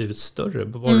plötsligt blivit större.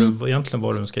 Egentligen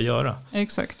vad du ska göra.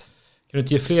 Exakt. Kan du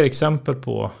inte ge fler exempel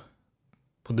på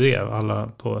det? Alla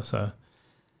på så här,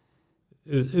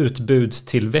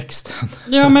 utbudstillväxten.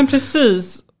 Ja, men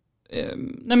precis.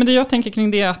 Nej, men det jag tänker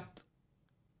kring det är att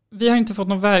vi har inte fått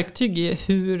något verktyg i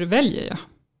hur väljer jag.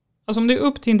 Alltså om det är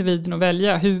upp till individen att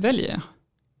välja, hur väljer jag?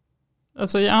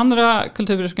 Alltså i andra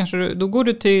kulturer så kanske då går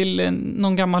du till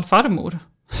någon gammal farmor.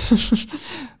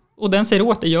 Och den säger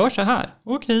åt dig, gör så här.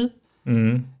 Okej.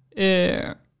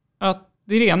 Att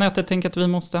det är det ena, att jag tänker att vi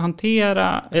måste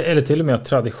hantera... Eller till och med att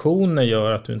traditioner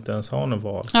gör att du inte ens har något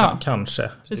val.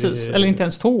 Kanske. Precis, eller inte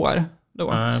ens får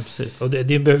då. Nej, precis. Och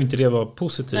det behöver inte det vara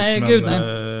positivt. Nej, men gud, nej.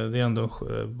 Det är ändå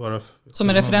bara... Som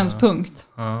en referenspunkt.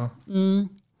 Ja.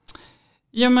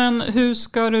 Ja, men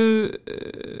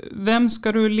vem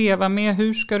ska du leva med?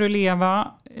 Hur ska du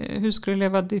leva? Hur ska du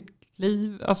leva ditt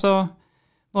liv? Alltså,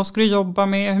 vad ska du jobba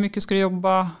med? Hur mycket ska du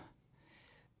jobba?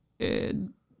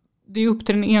 Det är upp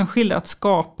till den enskilda att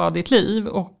skapa ditt liv.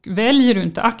 Och väljer du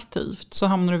inte aktivt så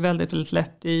hamnar du väldigt, väldigt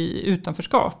lätt i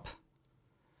utanförskap.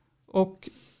 Och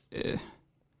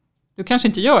du kanske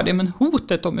inte gör det, men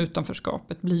hotet om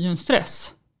utanförskapet blir ju en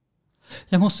stress.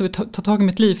 Jag måste ta tag i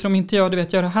mitt liv, för om inte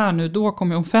jag gör det här nu, då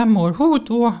kommer jag om 5 år,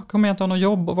 då kommer jag inte ha något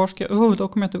jobb, och då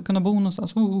kommer jag inte kunna bo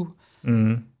någonstans.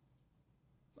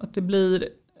 Att det blir...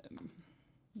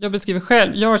 Jag beskriver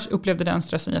själv, jag upplevde den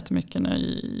stressen jättemycket när jag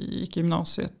gick i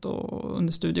gymnasiet och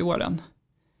under studieåren.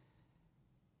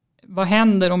 Vad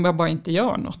händer om jag bara inte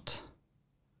gör något?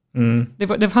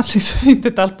 Det fanns liksom inte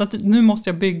ett alternativ. Nu måste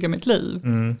jag bygga mitt liv.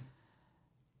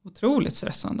 Otroligt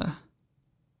stressande.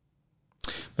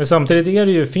 Men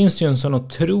samtidigt finns det ju en sån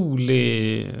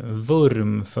otrolig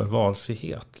vurm för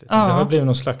valfrihet. Liksom. Det har blivit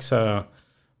någon slags så här,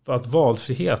 att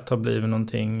valfrihet har blivit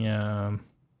någonting... den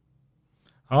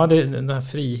här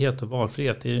frihet och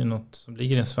valfrihet är ju något som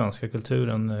ligger i den svenska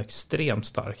kulturen extremt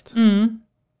starkt.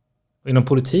 Och inom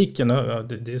politiken,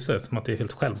 det är så som att det är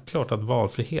helt självklart att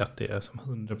valfrihet är som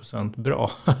 100%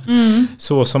 bra.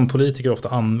 Så som politiker ofta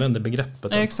använder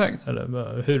begreppet. Exakt. Eller,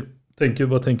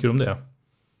 vad tänker du om det?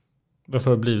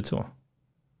 Varför har det blivit så?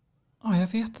 Jag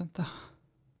vet inte.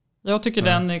 Jag tycker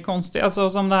den är konstig. Alltså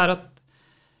som det här att...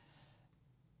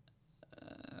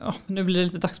 nu blir det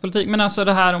lite dagspolitik. Men alltså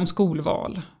det här om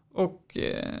skolval. Och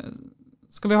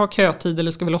ska vi ha kötid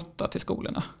eller ska vi lotta till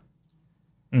skolorna?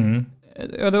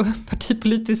 Då,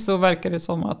 partipolitiskt så verkar det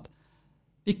som att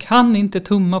vi kan inte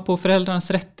tumma på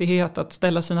föräldrarnas rättighet att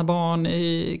ställa sina barn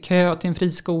i kö till en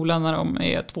friskola när de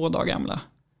är 2 dagar gamla.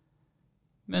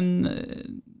 Men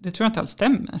det tror jag inte alls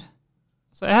stämmer.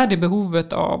 Så är det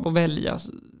behovet av att välja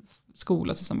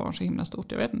skola till sina barn så himla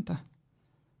stort? Jag vet inte.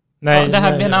 Nej, det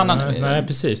här blir en annan... Nej,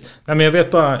 precis. Nej, men jag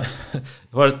vet bara...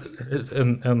 Jag har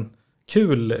en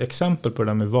kul exempel på det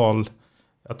där med val.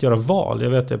 Att göra val. Jag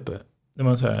vet det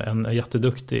var en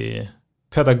jätteduktig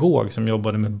pedagog som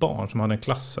jobbade med barn som hade en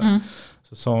klass.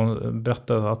 Så hon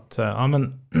berättade att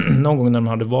någon gång när de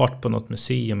hade varit på något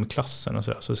museum i klassen och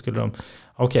så skulle de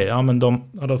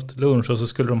de hade haft lunch och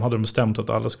så hade de bestämt att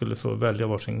alla skulle få välja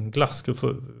varsin glass.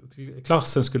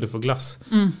 Klassen skulle få glass.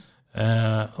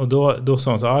 Och då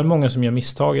sa hon så här, många som gör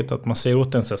misstaget att man säger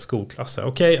åt en så här skolklass,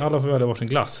 alla får välja varsin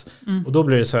glass. Och då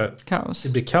blir det så här, kaos. Det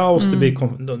blir kaos, det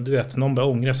blir, du vet, någon börjar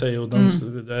ångra sig och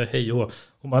hej och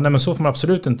bara, nej men så får man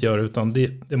absolut inte göra, utan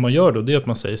det man gör då, det är att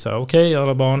man säger så här,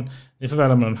 alla barn, ni får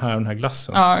välja med den här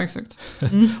glassen. Ja, exakt.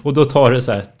 Och då tar det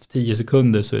så här 10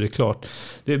 sekunder så är det klart.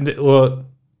 Och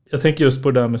jag tänker just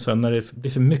på det där med så här, när det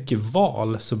blir för mycket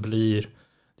val så blir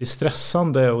det är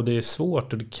stressande och det är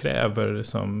svårt och det kräver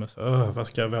liksom, vad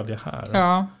ska jag välja här?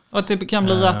 Ja, och att det kan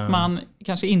bli att man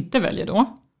kanske inte väljer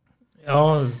då.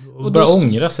 Ja, och bara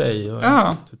ångra sig.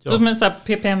 Som en så här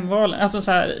PPM-val, alltså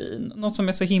så här, något som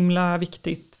är så himla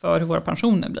viktigt för hur våra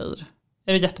pensioner blir.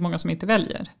 Är det jättemånga som inte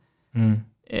väljer.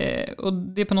 Och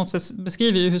det på något sätt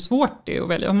beskriver ju hur svårt det är att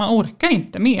välja. Man orkar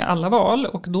inte med alla val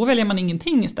och då väljer man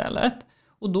ingenting istället.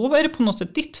 Och då är det på något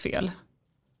sätt ditt fel.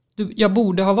 Jag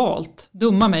borde ha valt.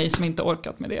 Dumma mig som inte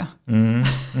orkat med det.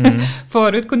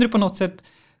 Förut kunde du på något sätt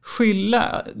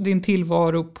skylla din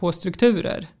tillvaro på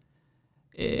strukturer.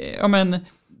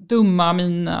 Dumma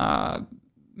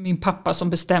min pappa som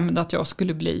bestämde att jag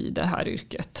skulle bli det här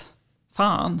yrket.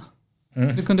 Fan.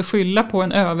 Du kunde skylla på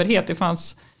en överhet. Det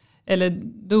fanns, eller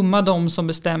dumma de som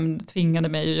tvingade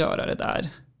mig att göra det där.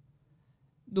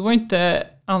 Då var inte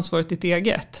ansvaret ditt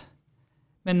eget.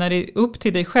 Men när det är upp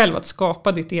till dig själv att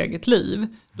skapa ditt eget liv,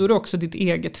 då är det också ditt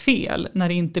eget fel när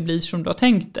det inte blir som du har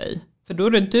tänkt dig. För då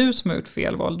är det du som har gjort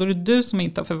fel val. Då är det du som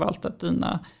inte har förvaltat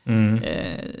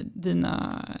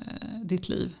ditt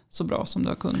liv så bra som du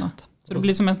har kunnat. Så det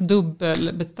blir som en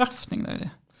dubbelbestraffning där.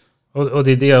 Och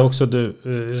det är det också du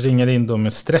ringer in då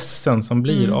med stressen som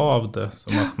blir av det.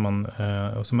 Som att man,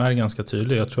 och som är ganska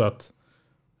tydlig. Jag tror att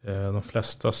de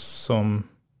flesta som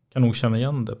kan nog känna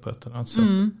igen det på ett eller annat sätt.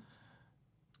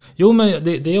 Jo, men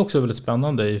det är också väldigt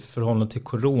spännande i förhållande till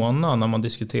corona när man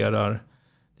diskuterar.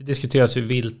 Det diskuteras ju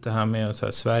vilt det här med så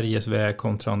här, Sveriges väg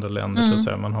kontra andra länder.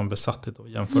 Så man har en besatthet att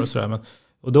jämföra sådär. Men,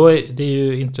 och då är det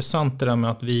ju intressant det där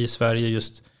med att vi i Sverige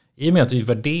just, i och med att vi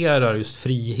värderar just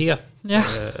frihet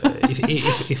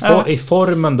i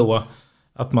formen då,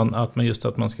 att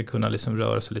man ska kunna liksom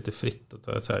röra sig lite fritt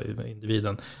och så här,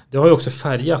 individen. Det har ju också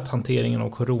färgat hanteringen av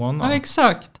corona. Ja,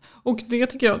 exakt. Och det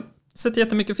tycker jag sätter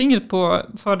jättemycket fingret på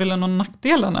fördelen och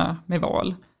nackdelarna med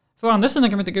val. För å andra sidan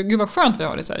kan man tycka, gud vad skönt vi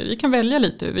har i Sverige. Vi kan välja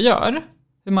lite hur vi gör.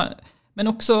 Men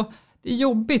också, det är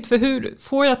jobbigt. För hur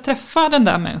får jag träffa den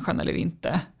där människan eller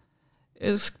inte?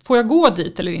 Får jag gå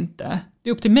dit eller inte? Det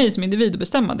är upp till mig som individ att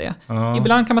bestämma det. Ja.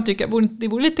 Ibland kan man tycka, det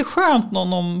vore lite skönt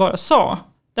någon bara sa,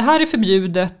 det här är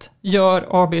förbjudet, gör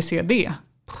A, B, C, D.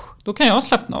 Då kan jag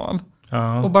slappna av.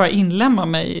 Ja. Och bara inlämna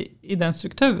mig i den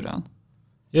strukturen.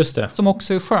 Just det. Som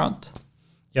också är skönt.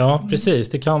 Ja, precis.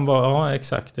 Det kan vara, ja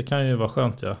exakt. Det kan ju vara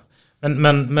skönt, ja.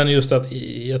 Men just att,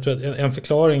 jag tror att en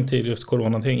förklaring till just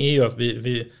coronating är ju att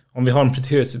vi om vi har en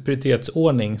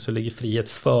prioritetsordning så ligger frihet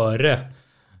före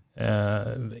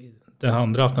det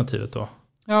andra alternativet då.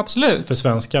 Ja, absolut. För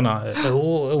svenskarna,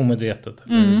 omedvetet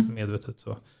eller medvetet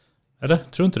så. Eller?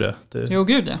 Tror inte det? Jo,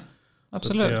 gud ja.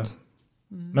 Absolut.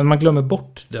 Men man glömmer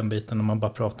bort den biten när man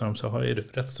bara pratar om så här, är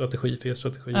det rätt strategi, fel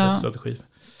strategi, rätt strategi.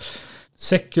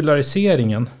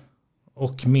 Sekulariseringen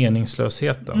och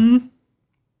meningslösheten.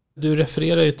 Du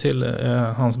refererar ju till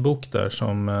hans bok där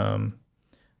som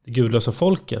Det gudlösa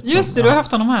folket. Just det, du har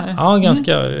haft honom här. Ja,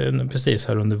 ganska precis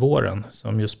här under våren.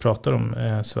 Som just pratar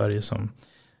om Sverige som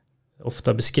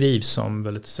ofta beskrivs som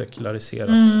väldigt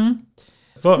sekulariserat.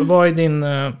 Vad är din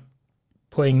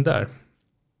poäng där?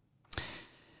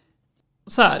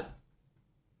 Så här.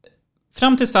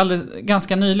 Fram tills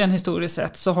ganska nyligen historiskt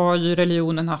sett så har ju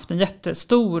religionen haft en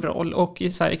jättestor roll, och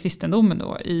i Sverige kristendomen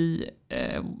då, i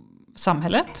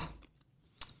samhället.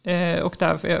 Och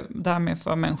därmed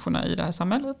för människorna i det här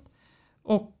samhället.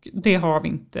 Och det har vi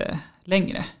inte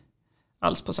längre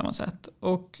alls på samma sätt.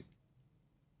 Och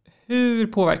hur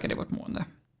påverkar det vårt mående?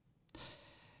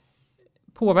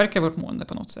 Påverkar vårt mående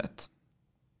på något sätt?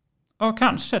 Ja,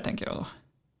 kanske, tänker jag då.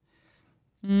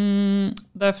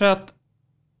 Därför att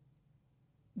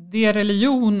det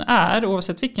religion är,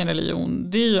 oavsett vilken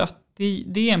religion, det är ju att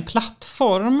det är en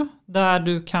plattform där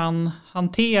du kan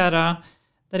hantera,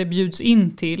 där det bjuds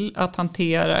in till att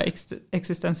hantera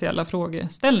existentiella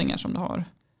frågeställningar som du har.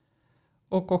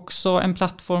 Och också en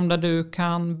plattform där du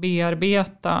kan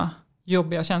bearbeta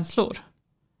jobbiga känslor.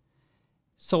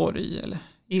 Sorg eller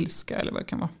ilska eller vad det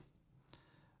kan vara.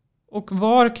 Och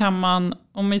var kan man,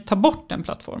 om vi tar bort den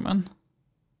plattformen,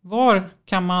 var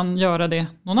kan man göra det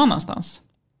någon annanstans?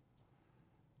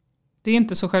 Det är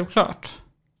inte så självklart.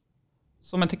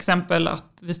 Som ett exempel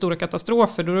att vid stora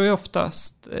katastrofer då är det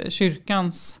oftast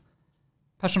kyrkans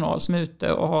personal som är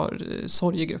ute och har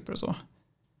sorgegrupper och så.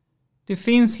 Det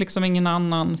finns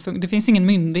liksom det finns ingen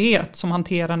myndighet som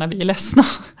hanterar när vi är ledsna.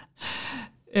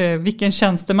 Vilken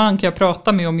tjänsteman kan jag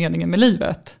prata med om meningen med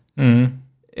livet?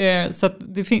 Så att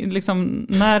det liksom,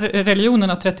 när religionen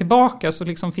har trätt tillbaka så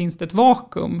liksom finns det ett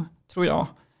vakuum, tror jag,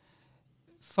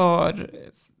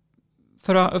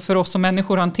 för oss som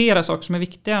människor att hantera saker som är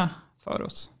viktiga för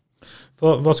oss.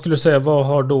 Vad skulle du säga, vad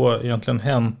har då egentligen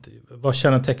hänt? Vad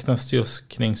kännetecknas just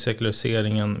kring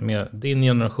sekulariseringen med din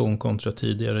generation kontra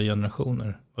tidigare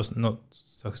generationer? Något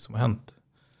särskilt som har hänt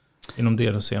inom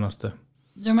det de senaste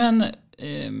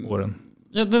åren?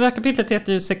 Ja, det där kapitlet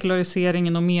heter ju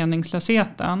sekulariseringen och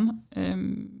meningslösheten.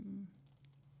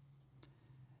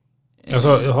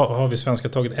 Alltså, har vi svenskar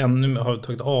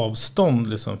tagit avstånd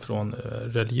liksom från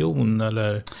religion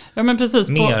eller men precis,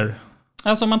 mer?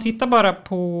 Alltså om man tittar bara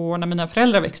på när mina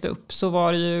föräldrar växte upp så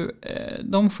var det ju,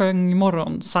 de sjöng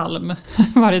morgonsalm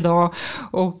varje dag,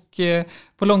 och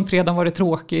på långfredagen var det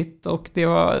tråkigt, och det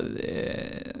var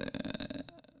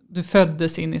du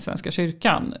föddes in i Svenska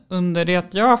kyrkan. Under det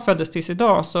att jag föddes tills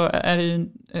idag så är det ju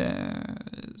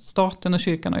staten och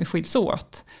kyrkan har ju skiljts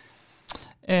åt.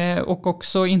 Och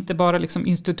också inte bara liksom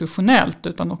institutionellt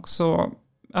utan också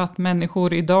att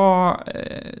människor idag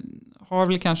har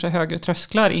väl kanske högre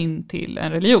trösklar in till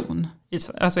en religion,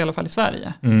 alltså i alla fall i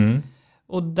Sverige.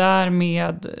 Och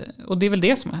därmed, och det är väl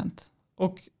det som har hänt.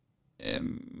 Och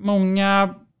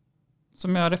många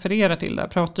som jag refererar till där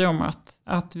pratar ju om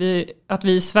att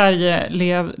vi i Sverige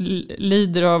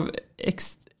lider av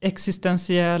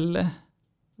existentiell,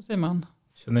 vad säger man?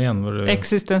 Känner igen vad du...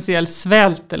 Existentiell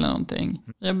svält eller någonting.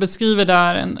 Jag beskriver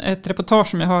där ett reportage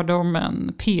som jag hörde om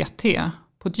en PT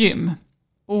på ett gym.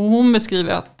 Och hon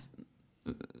beskriver att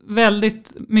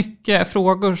väldigt mycket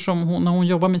frågor som hon, när hon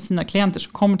jobbar med sina klienter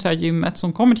som kommer till det här gymmet,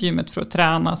 som kommer till gymmet för att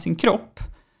träna sin kropp.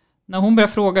 När hon börjar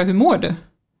fråga hur mår du?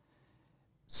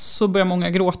 Så börjar många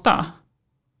gråta.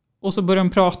 Och så börjar de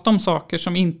prata om saker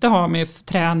som inte har med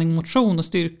träning, motion och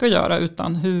styrka att göra,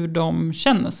 utan hur de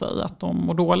känner sig, att de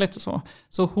mår dåligt och så.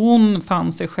 Så hon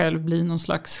fann sig själv bli någon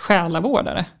slags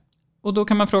själavårdare. Och då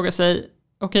kan man fråga sig,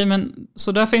 okej, men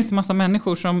så där finns det massa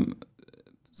människor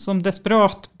som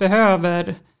desperat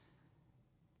behöver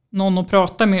någon att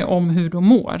prata med om hur de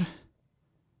mår.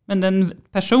 Men den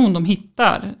person de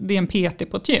hittar, det är en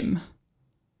PT på ett gym.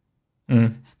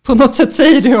 Mm. På något sätt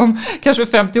säger det om, kanske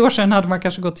för 50 år sedan hade man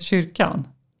kanske gått till kyrkan.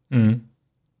 Mm.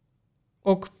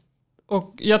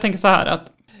 Och jag tänker så här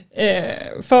att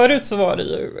förut så var det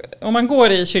ju, om man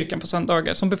går i kyrkan på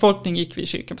söndagar, som befolkning gick vi i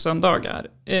kyrkan på söndagar.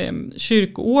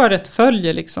 Kyrkoåret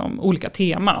följer liksom olika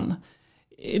teman.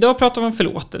 Idag pratar vi om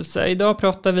förlåtelse, idag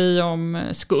pratar vi om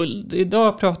skuld,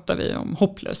 idag pratar vi om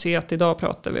hopplöshet, idag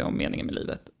pratar vi om meningen med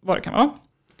livet, vad det kan vara.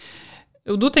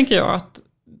 Och då tänker jag att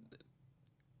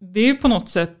det är på något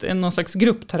sätt någon slags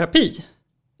gruppterapi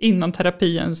innan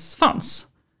terapi ens fanns.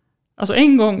 Alltså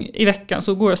en gång i veckan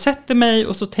så går jag och sätter mig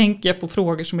och så tänker jag på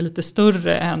frågor som är lite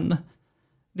större än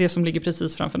det som ligger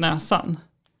precis framför näsan.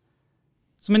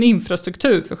 Som en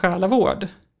infrastruktur för själavård.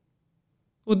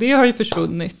 Och det har ju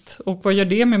försvunnit. Och vad gör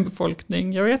det med en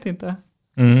befolkning? Jag vet inte.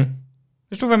 Mm.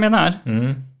 Förstår vad jag menar?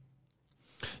 Mm.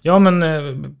 Ja,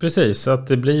 men precis. Att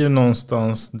det blir ju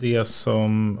någonstans det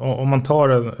som... Om man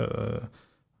tar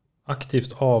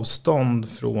aktivt avstånd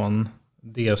från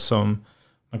det som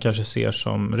man kanske ser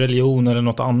som religion eller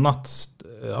något annat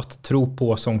att tro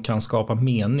på som kan skapa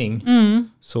mening. Mm.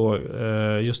 Så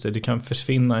just det kan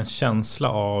försvinna en känsla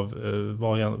av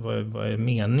vad är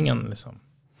meningen liksom.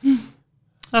 Mm.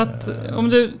 Att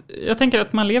jag tänker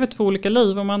att man lever 2 olika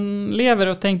liv. Om man lever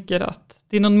och tänker att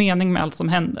det är någon mening med allt som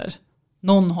händer.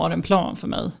 Någon har en plan för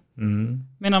mig. Mm.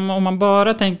 Men om man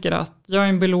bara tänker att jag är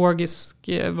en biologisk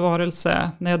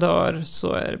varelse, när jag dör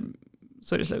så är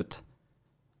det slut.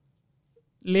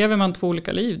 Lever man 2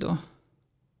 olika liv då?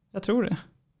 Jag tror det.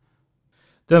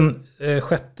 Den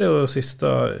 6:e och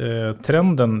sista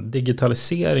trenden,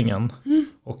 digitaliseringen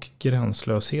och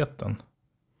gränslösheten.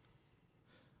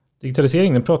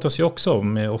 Digitaliseringen pratas ju också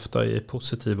om ofta i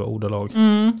positiva ordalag.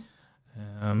 Mm.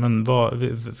 Men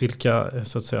vilka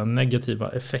så att säga, negativa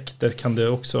effekter kan det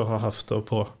också ha haft då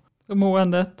på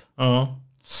måendet? Ja.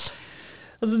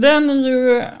 Alltså den är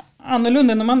ju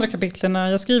annorlunda än de andra kapitlerna.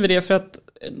 Jag skriver det för att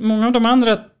många av de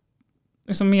andra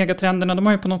liksom megatrenderna, de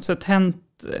har ju på något sätt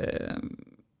hänt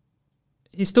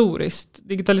historiskt.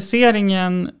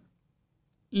 Digitaliseringen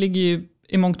ligger ju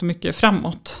i mångt och mycket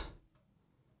framåt.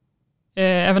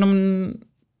 Även om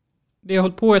det har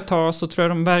hållit på ett tag så tror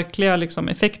jag de verkliga liksom,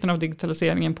 effekterna av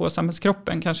digitaliseringen på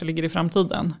samhällskroppen kanske ligger i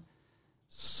framtiden.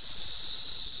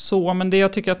 Så, men det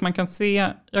jag tycker att man kan se,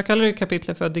 jag kallar det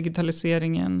kapitlet för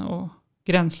digitaliseringen och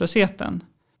gränslösheten.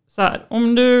 Så här,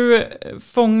 om du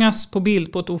fångas på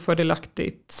bild på ett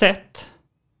ofördelaktigt sätt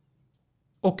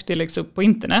och det läggs upp på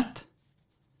internet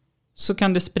så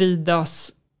kan det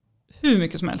spridas hur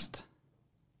mycket som helst.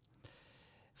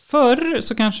 Förr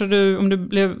så kanske du, om du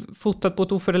blev fotat på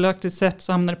ett ofördelaktigt sätt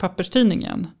så hamnade i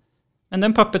papperstidningen. Men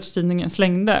den papperstidningen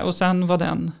slängde och sen var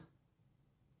den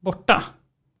borta.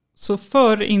 Så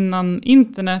förr innan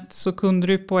internet så kunde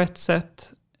du på ett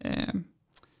sätt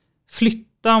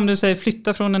flytta, om du säger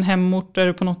flytta från en hemort där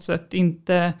du på något sätt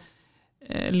inte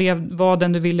var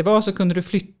den du ville vara, så kunde du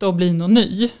flytta och bli någon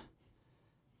ny.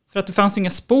 För att det fanns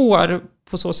inga spår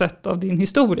på så sätt av din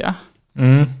historia.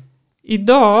 Mm.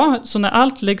 Idag, så när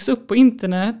allt läggs upp på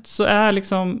internet så är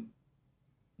liksom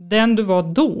den du var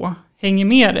då hänger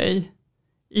med dig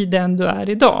i den du är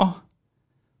idag.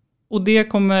 Och det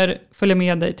kommer följa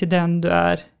med dig till den du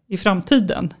är i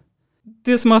framtiden.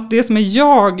 Det är som att det som är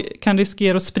jag kan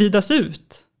riskera att spridas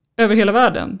ut över hela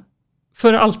världen.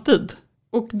 För alltid.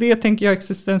 Och det tänker jag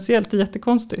existentiellt är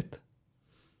jättekonstigt.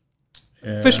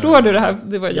 Förstår du det här?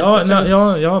 Det var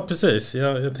ja, precis.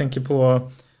 Jag tänker på...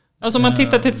 Alltså om man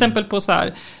tittar till exempel på så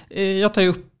här, jag tar ju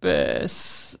upp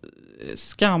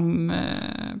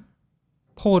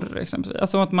porr exempelvis.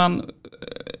 Alltså att man,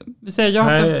 vi säger jag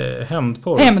har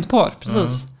hämndporr. Hämndporr,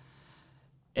 precis.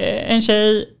 En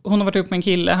tjej, hon har varit upp med en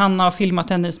kille, han har filmat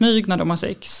henne i smyg när de har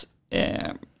sex.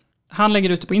 Han lägger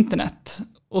ut det på internet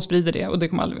och sprider det och det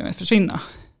kommer aldrig mer försvinna.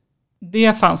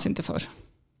 Det fanns inte förr.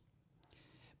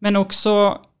 Men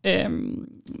också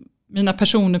mina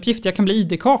personuppgifter, jag kan bli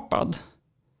ID-kapad.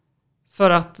 För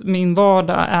att min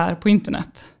vardag är på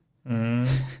internet. Mm.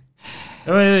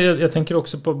 Ja, jag tänker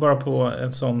också på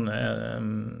en sån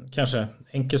kanske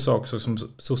enkel sak som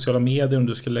sociala medier, om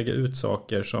du ska lägga ut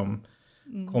saker som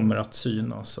kommer att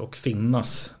synas och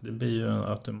finnas. Det blir ju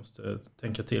att du måste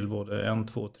tänka till både 1,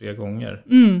 2, 3 gånger.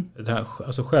 Det här,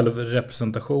 alltså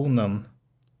självrepresentationen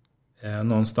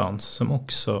någonstans som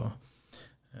också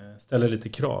ställer lite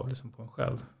krav liksom, på en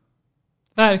själv.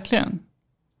 Verkligen.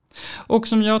 Och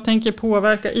som jag tänker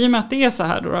påverka, i och med att det är så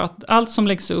här då, att allt som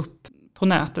läggs upp på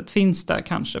nätet finns där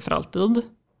kanske för alltid.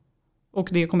 Och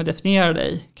det kommer definiera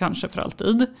dig kanske för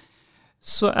alltid.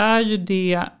 Så är ju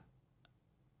det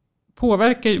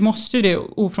måste ju det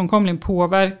ofrånkomligen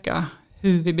påverka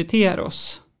hur vi beter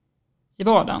oss i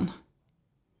vardagen.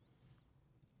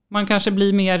 Man kanske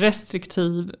blir mer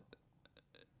restriktiv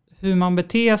hur man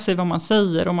beter sig, vad man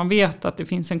säger, om man vet att det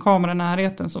finns en kamera i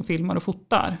närheten som filmar och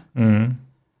fotar.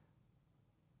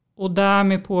 Och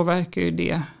därmed påverkar ju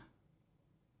det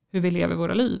hur vi lever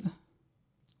våra liv.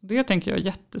 Det tänker jag är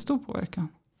jättestor påverkan.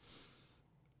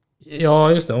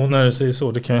 Ja, just det. Och när du säger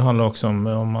så, det kan ju handla också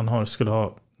om man skulle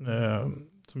ha,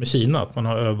 som i Kina, att man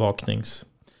har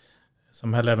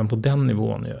övervakningssamhälle även på den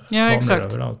nivån. Ja, exakt.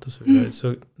 Överallt och så vidare.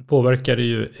 Så påverkar det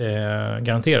ju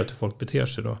garanterat hur folk beter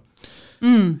sig då.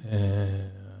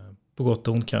 På gott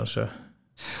och ont kanske.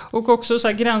 Och också så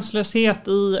här gränslöshet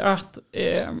i att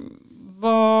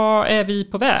vad är vi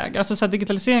på väg? Alltså så här,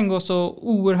 digitaliseringen går så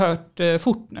oerhört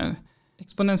fort nu.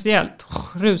 Exponentiellt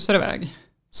rusar iväg.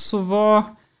 Så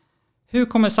hur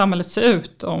kommer samhället se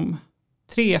ut om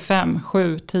 3, 5,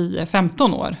 7, 10,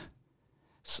 15 år?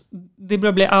 Det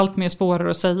blir allt mer svårare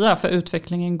att säga för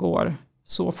utvecklingen går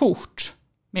så fort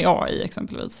med AI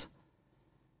exempelvis.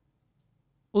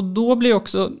 Och då blir det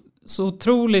också så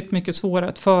otroligt mycket svårare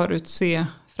att förutse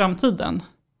framtiden.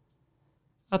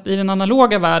 Att i den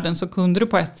analoga världen så kunde du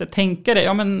på ett sätt tänka dig,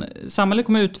 ja men samhället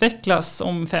kommer utvecklas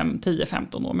om 5, 10,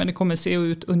 15 år, men det kommer se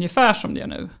ut ungefär som det gör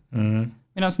nu.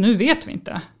 Medan nu vet vi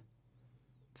inte.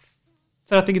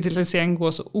 För att digitaliseringen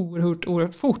går så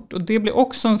oerhört fort. Och det blir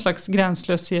också en slags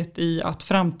gränslöshet i att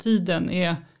framtiden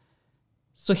är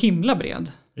så himla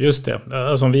bred. Just det.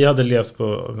 Alltså om vi hade levt på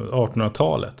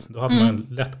 1800-talet, då hade man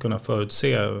lätt kunnat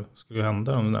förutse vad som skulle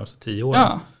hända de närmaste 10 åren.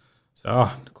 Ja. Så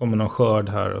det kommer någon skörd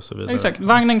här och så vidare. Exakt,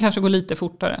 vagnen kanske går lite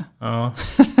fortare. Ja.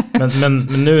 Men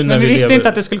nu när men vi visste lever... inte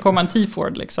att det skulle komma en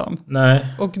T-Ford liksom. Nej.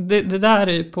 Och det där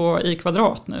är ju i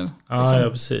kvadrat nu. Ja, liksom. ja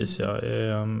precis. Ja.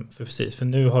 För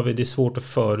nu har vi det är svårt att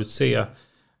förutse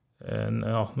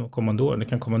de kommande åren. Det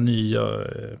kan komma nya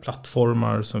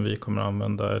plattformar som vi kommer att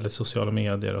använda, eller sociala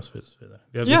medier och så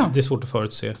vidare. Det är svårt att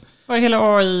förutse. Och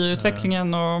hela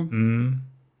AI-utvecklingen och...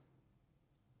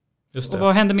 Just det. Och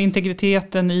vad händer med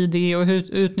integriteten i det och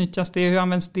hur utnyttjas det, hur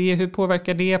används det, hur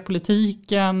påverkar det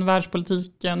politiken,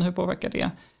 världspolitiken, hur påverkar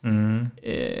det?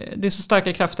 Det är så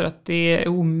starka krafter att det är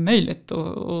omöjligt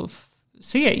att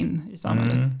se in i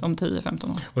samhället om 10-15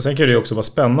 år. Och sen kan det ju också vara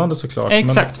spännande såklart.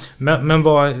 Exakt. Men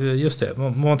just det,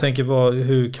 man tänker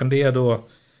hur kan det då,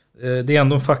 det är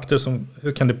ändå en faktor som,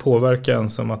 hur kan det påverka en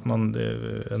som att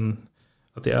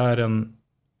att det är en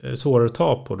svårare att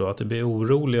ta på då, att det blir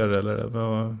oroligare eller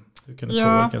hur kan det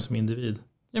påverka en som individ?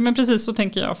 Ja men precis så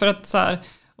tänker jag, för att så här,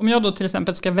 om jag då till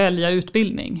exempel ska välja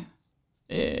utbildning,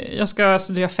 jag ska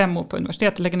studera 5 år på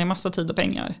universitet och lägga ner massa tid och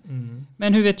pengar.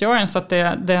 Men hur vet jag ens att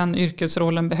den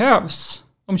yrkesrollen behövs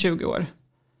om 20 år?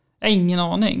 Jag har ingen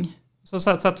aning. Så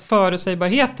att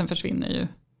förutsägbarheten försvinner ju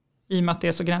i och med att det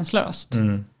är så gränslöst.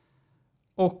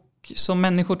 Och som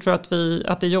människor tror att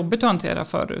det är jobbigt att hantera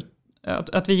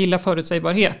att vi gillar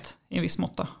förutsägbarhet i en viss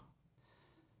måtta.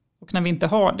 Och när vi inte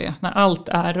har det, när allt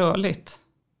är rörligt,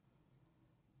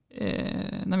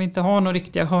 när vi inte har några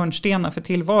riktiga hörnstenar för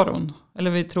tillvaron,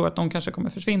 eller vi tror att de kanske kommer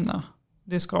försvinna,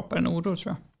 det skapar en oro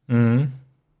tror jag.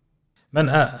 Men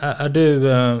är du,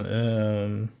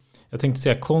 jag tänkte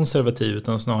säga konservativ,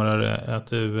 utan snarare att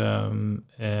du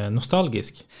är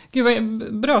nostalgisk? Gud vad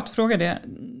bra att fråga det.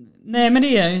 Nej men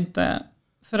det är jag ju inte.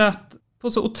 För att på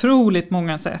så otroligt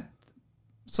många sätt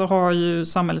så har ju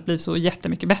samhället blivit så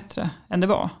jättemycket bättre än det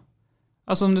var.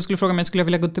 Alltså om du skulle fråga mig, skulle jag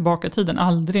vilja gå tillbaka i tiden?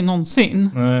 Aldrig någonsin.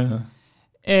 Nej.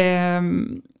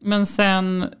 Men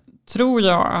sen tror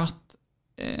jag att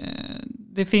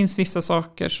det finns vissa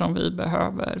saker som vi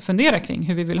behöver fundera kring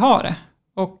hur vi vill ha det.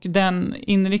 Och den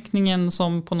inriktningen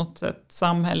som på något sätt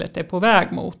samhället är på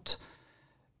väg mot,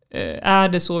 är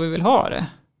det så vi vill ha det?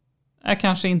 Är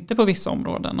kanske inte på vissa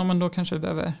områden, men då kanske vi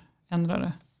behöver ändra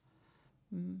det.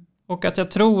 Och att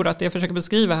jag tror att det jag försöker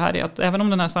beskriva här är att även om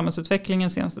den här samhällsutvecklingen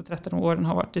de senaste 13 åren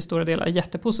har varit i stora delar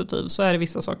jättepositiv, så är det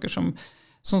vissa saker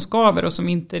som skaver och som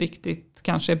inte riktigt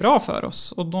kanske är bra för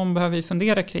oss. Och de behöver vi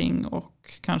fundera kring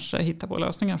och kanske hitta på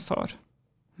lösningar för.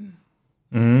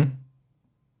 Mm.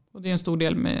 Och det är en stor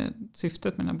del med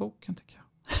syftet med den här boken, tycker jag.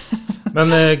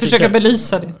 Men, försöka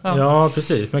belysa det. Ja,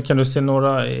 precis. Men kan du se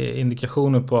några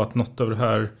indikationer på att något av det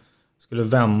här skulle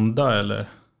vända, eller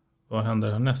vad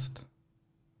händer härnäst?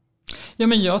 Ja,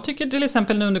 men jag tycker till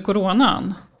exempel nu under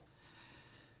coronan,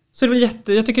 så det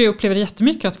jag tycker jag upplever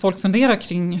jättemycket att folk funderar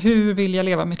kring hur vill jag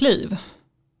leva mitt liv?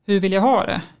 Hur vill jag ha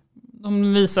det?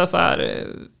 De visar så här,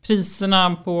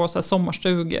 priserna på så här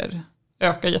sommarstugor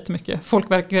ökar jättemycket.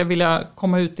 Folk verkar vilja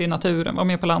komma ut i naturen, vara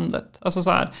med på landet. Alltså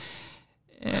så här,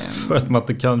 för att man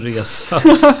inte kan resa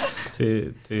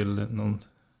till någon...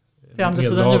 Till andra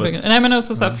sidan jorden. Nej, men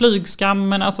också så här,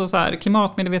 flygskammen, alltså så här,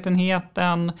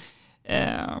 klimatmedvetenheten.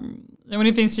 Ja, men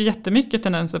det finns ju jättemycket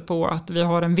tendenser på att vi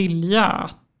har en vilja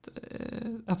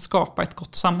att skapa ett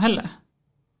gott samhälle.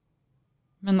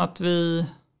 Men att vi...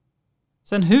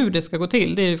 Sen hur det ska gå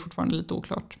till, det är ju fortfarande lite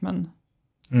oklart. Men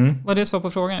var det svar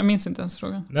på frågan? Jag minns inte ens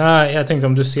frågan. Nej, jag tänkte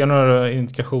om du ser några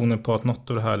indikationer på att något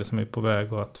av det här liksom är på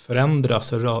väg att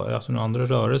förändras, alltså några andra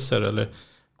rörelser, eller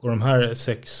går de här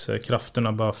 6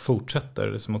 krafterna bara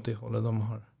fortsätter liksom åt det hållet de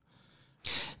har?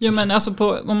 Ja, men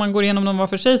alltså om man går igenom dem var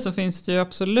för sig så finns det ju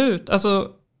absolut...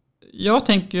 Alltså, jag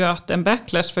tänker ju att en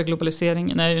backlash för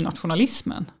globaliseringen är ju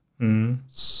nationalismen.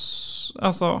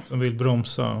 Alltså, som vill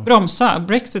bromsa.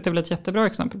 Brexit är väl ett jättebra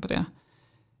exempel på det.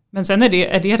 Men sen är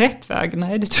det rätt väg?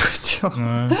 Nej, det tror inte jag.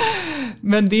 Nej.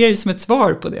 Men det är ju som ett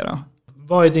svar på det då.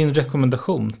 Vad är din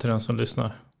rekommendation till den som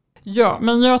lyssnar? Ja,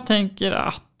 men jag tänker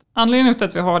att anledningen till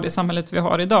att vi har det samhället vi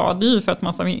har idag, det är ju för att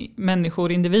massa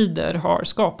människor, individer har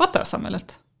skapat det här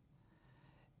samhället.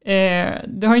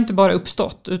 Det har inte bara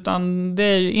uppstått, utan det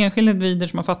är ju enskilda individer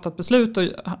som har fattat beslut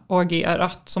och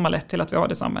agerat som har lett till att vi har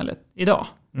det samhället idag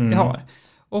vi har.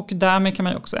 Och därmed kan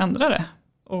man ju också ändra det.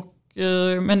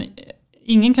 Men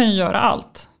ingen kan ju göra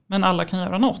allt, men alla kan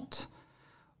göra något.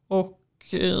 Och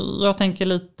jag tänker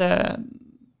lite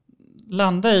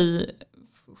landa i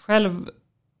själv,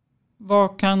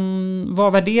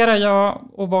 vad värderar jag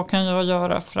och vad kan jag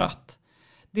göra för att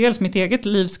dels mitt eget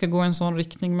liv ska gå i en sån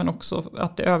riktning, men också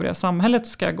att det övriga samhället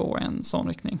ska gå i en sån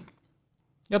riktning.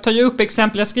 Jag tar ju upp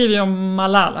exempel, jag skriver ju om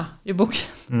Malala i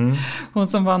boken. Hon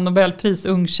som vann Nobelpris,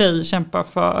 ung tjej, kämpar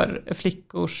för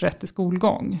flickors rätt till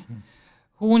skolgång.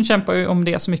 Hon kämpar ju om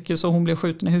det så mycket så hon blev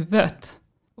skjuten i huvudet.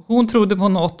 Hon trodde på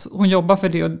något, hon jobbar för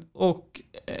det och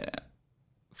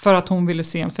för att hon ville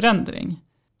se en förändring.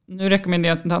 Nu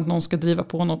rekommenderar jag inte att någon ska driva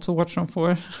på något så hårt som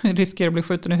får riskera att bli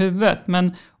skjuten i huvudet.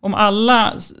 Men om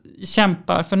alla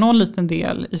kämpar för någon liten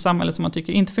del i samhället som man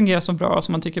tycker inte fungerar så bra,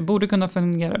 som man tycker borde kunna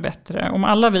fungera bättre. Om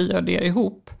alla vi gör det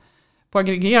ihop på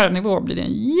aggregerad nivå blir det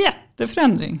en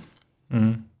jätteförändring.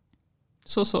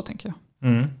 Så tänker jag.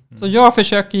 Så jag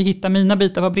försöker hitta mina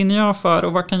bitar. Vad brinner jag för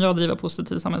och vad kan jag driva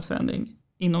positiv samhällsförändring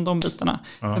inom de bitarna?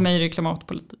 För mig är det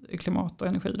klimat och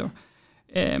energi då.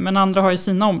 Men andra har ju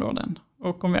sina områden.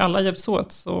 Och om vi alla hjälps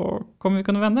åt så kommer vi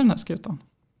kunna vända den här skutan.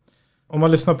 Om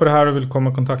man lyssnar på det här och vill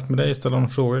komma i kontakt med dig, ställa någon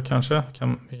fråga kanske,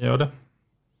 kan vi göra det?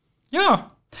 Ja,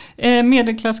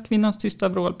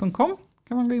 medelklasskvinnanstystavrål.com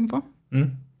kan man gå in på.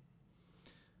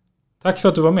 Tack för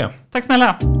att du var med. Tack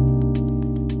snälla.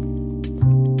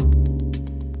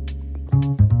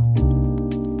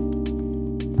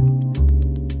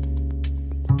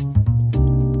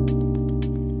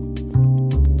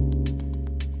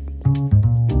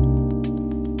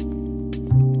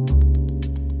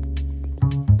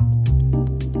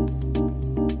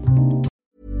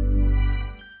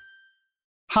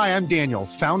 Hi, I'm Daniel,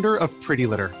 founder of Pretty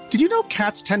Litter. Did you know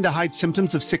cats tend to hide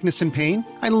symptoms of sickness and pain?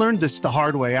 I learned this the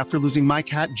hard way after losing my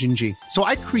cat, Gingy. So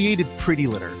I created Pretty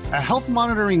Litter, a health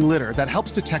monitoring litter that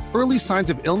helps detect early signs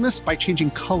of illness by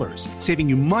changing colors, saving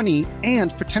you money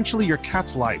and potentially your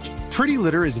cat's life. Pretty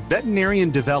Litter is veterinarian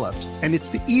developed, and it's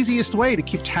the easiest way to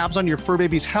keep tabs on your fur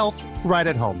baby's health right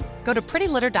at home. Go to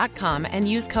prettylitter.com and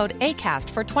use code ACAST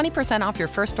for 20% off your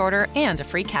first order and a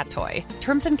free cat toy.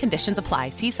 Terms and conditions apply.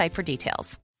 See site for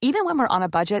details. Even when we're on a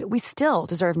budget, we still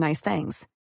deserve nice things.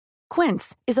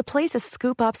 Quince is a place to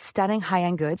scoop up stunning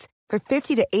high-end goods for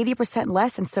 50 to 80%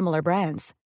 less than similar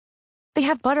brands. They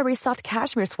have buttery soft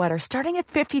cashmere sweaters starting at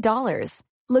 $50,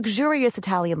 luxurious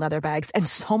Italian leather bags, and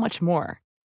so much more.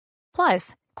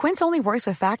 Plus, Quince only works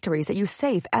with factories that use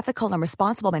safe, ethical, and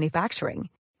responsible manufacturing.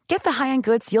 Get the high-end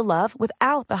goods you'll love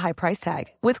without the high price tag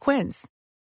with Quince.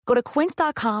 Go to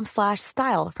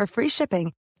quince.com/style for free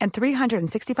shipping and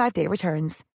 365-day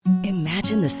returns.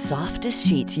 Imagine the softest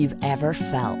sheets you've ever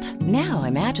felt. Now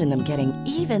imagine them getting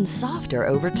even softer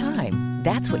over time.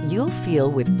 That's what you'll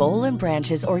feel with Boll &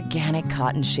 Branch's organic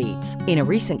cotton sheets. In a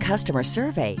recent customer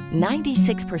survey,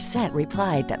 96%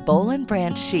 replied that Boll &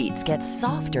 Branch sheets get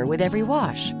softer with every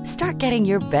wash. Start getting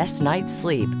your best night's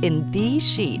sleep in these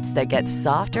sheets that get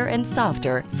softer and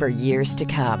softer for years to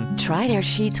come. Try their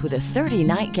sheets with a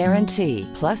 30-night guarantee.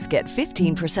 Plus, get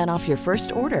 15% off your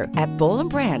first order at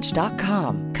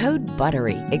bollandbranch.com. Code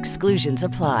BUTTERY. Exclusions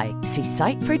apply. See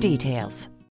site for details.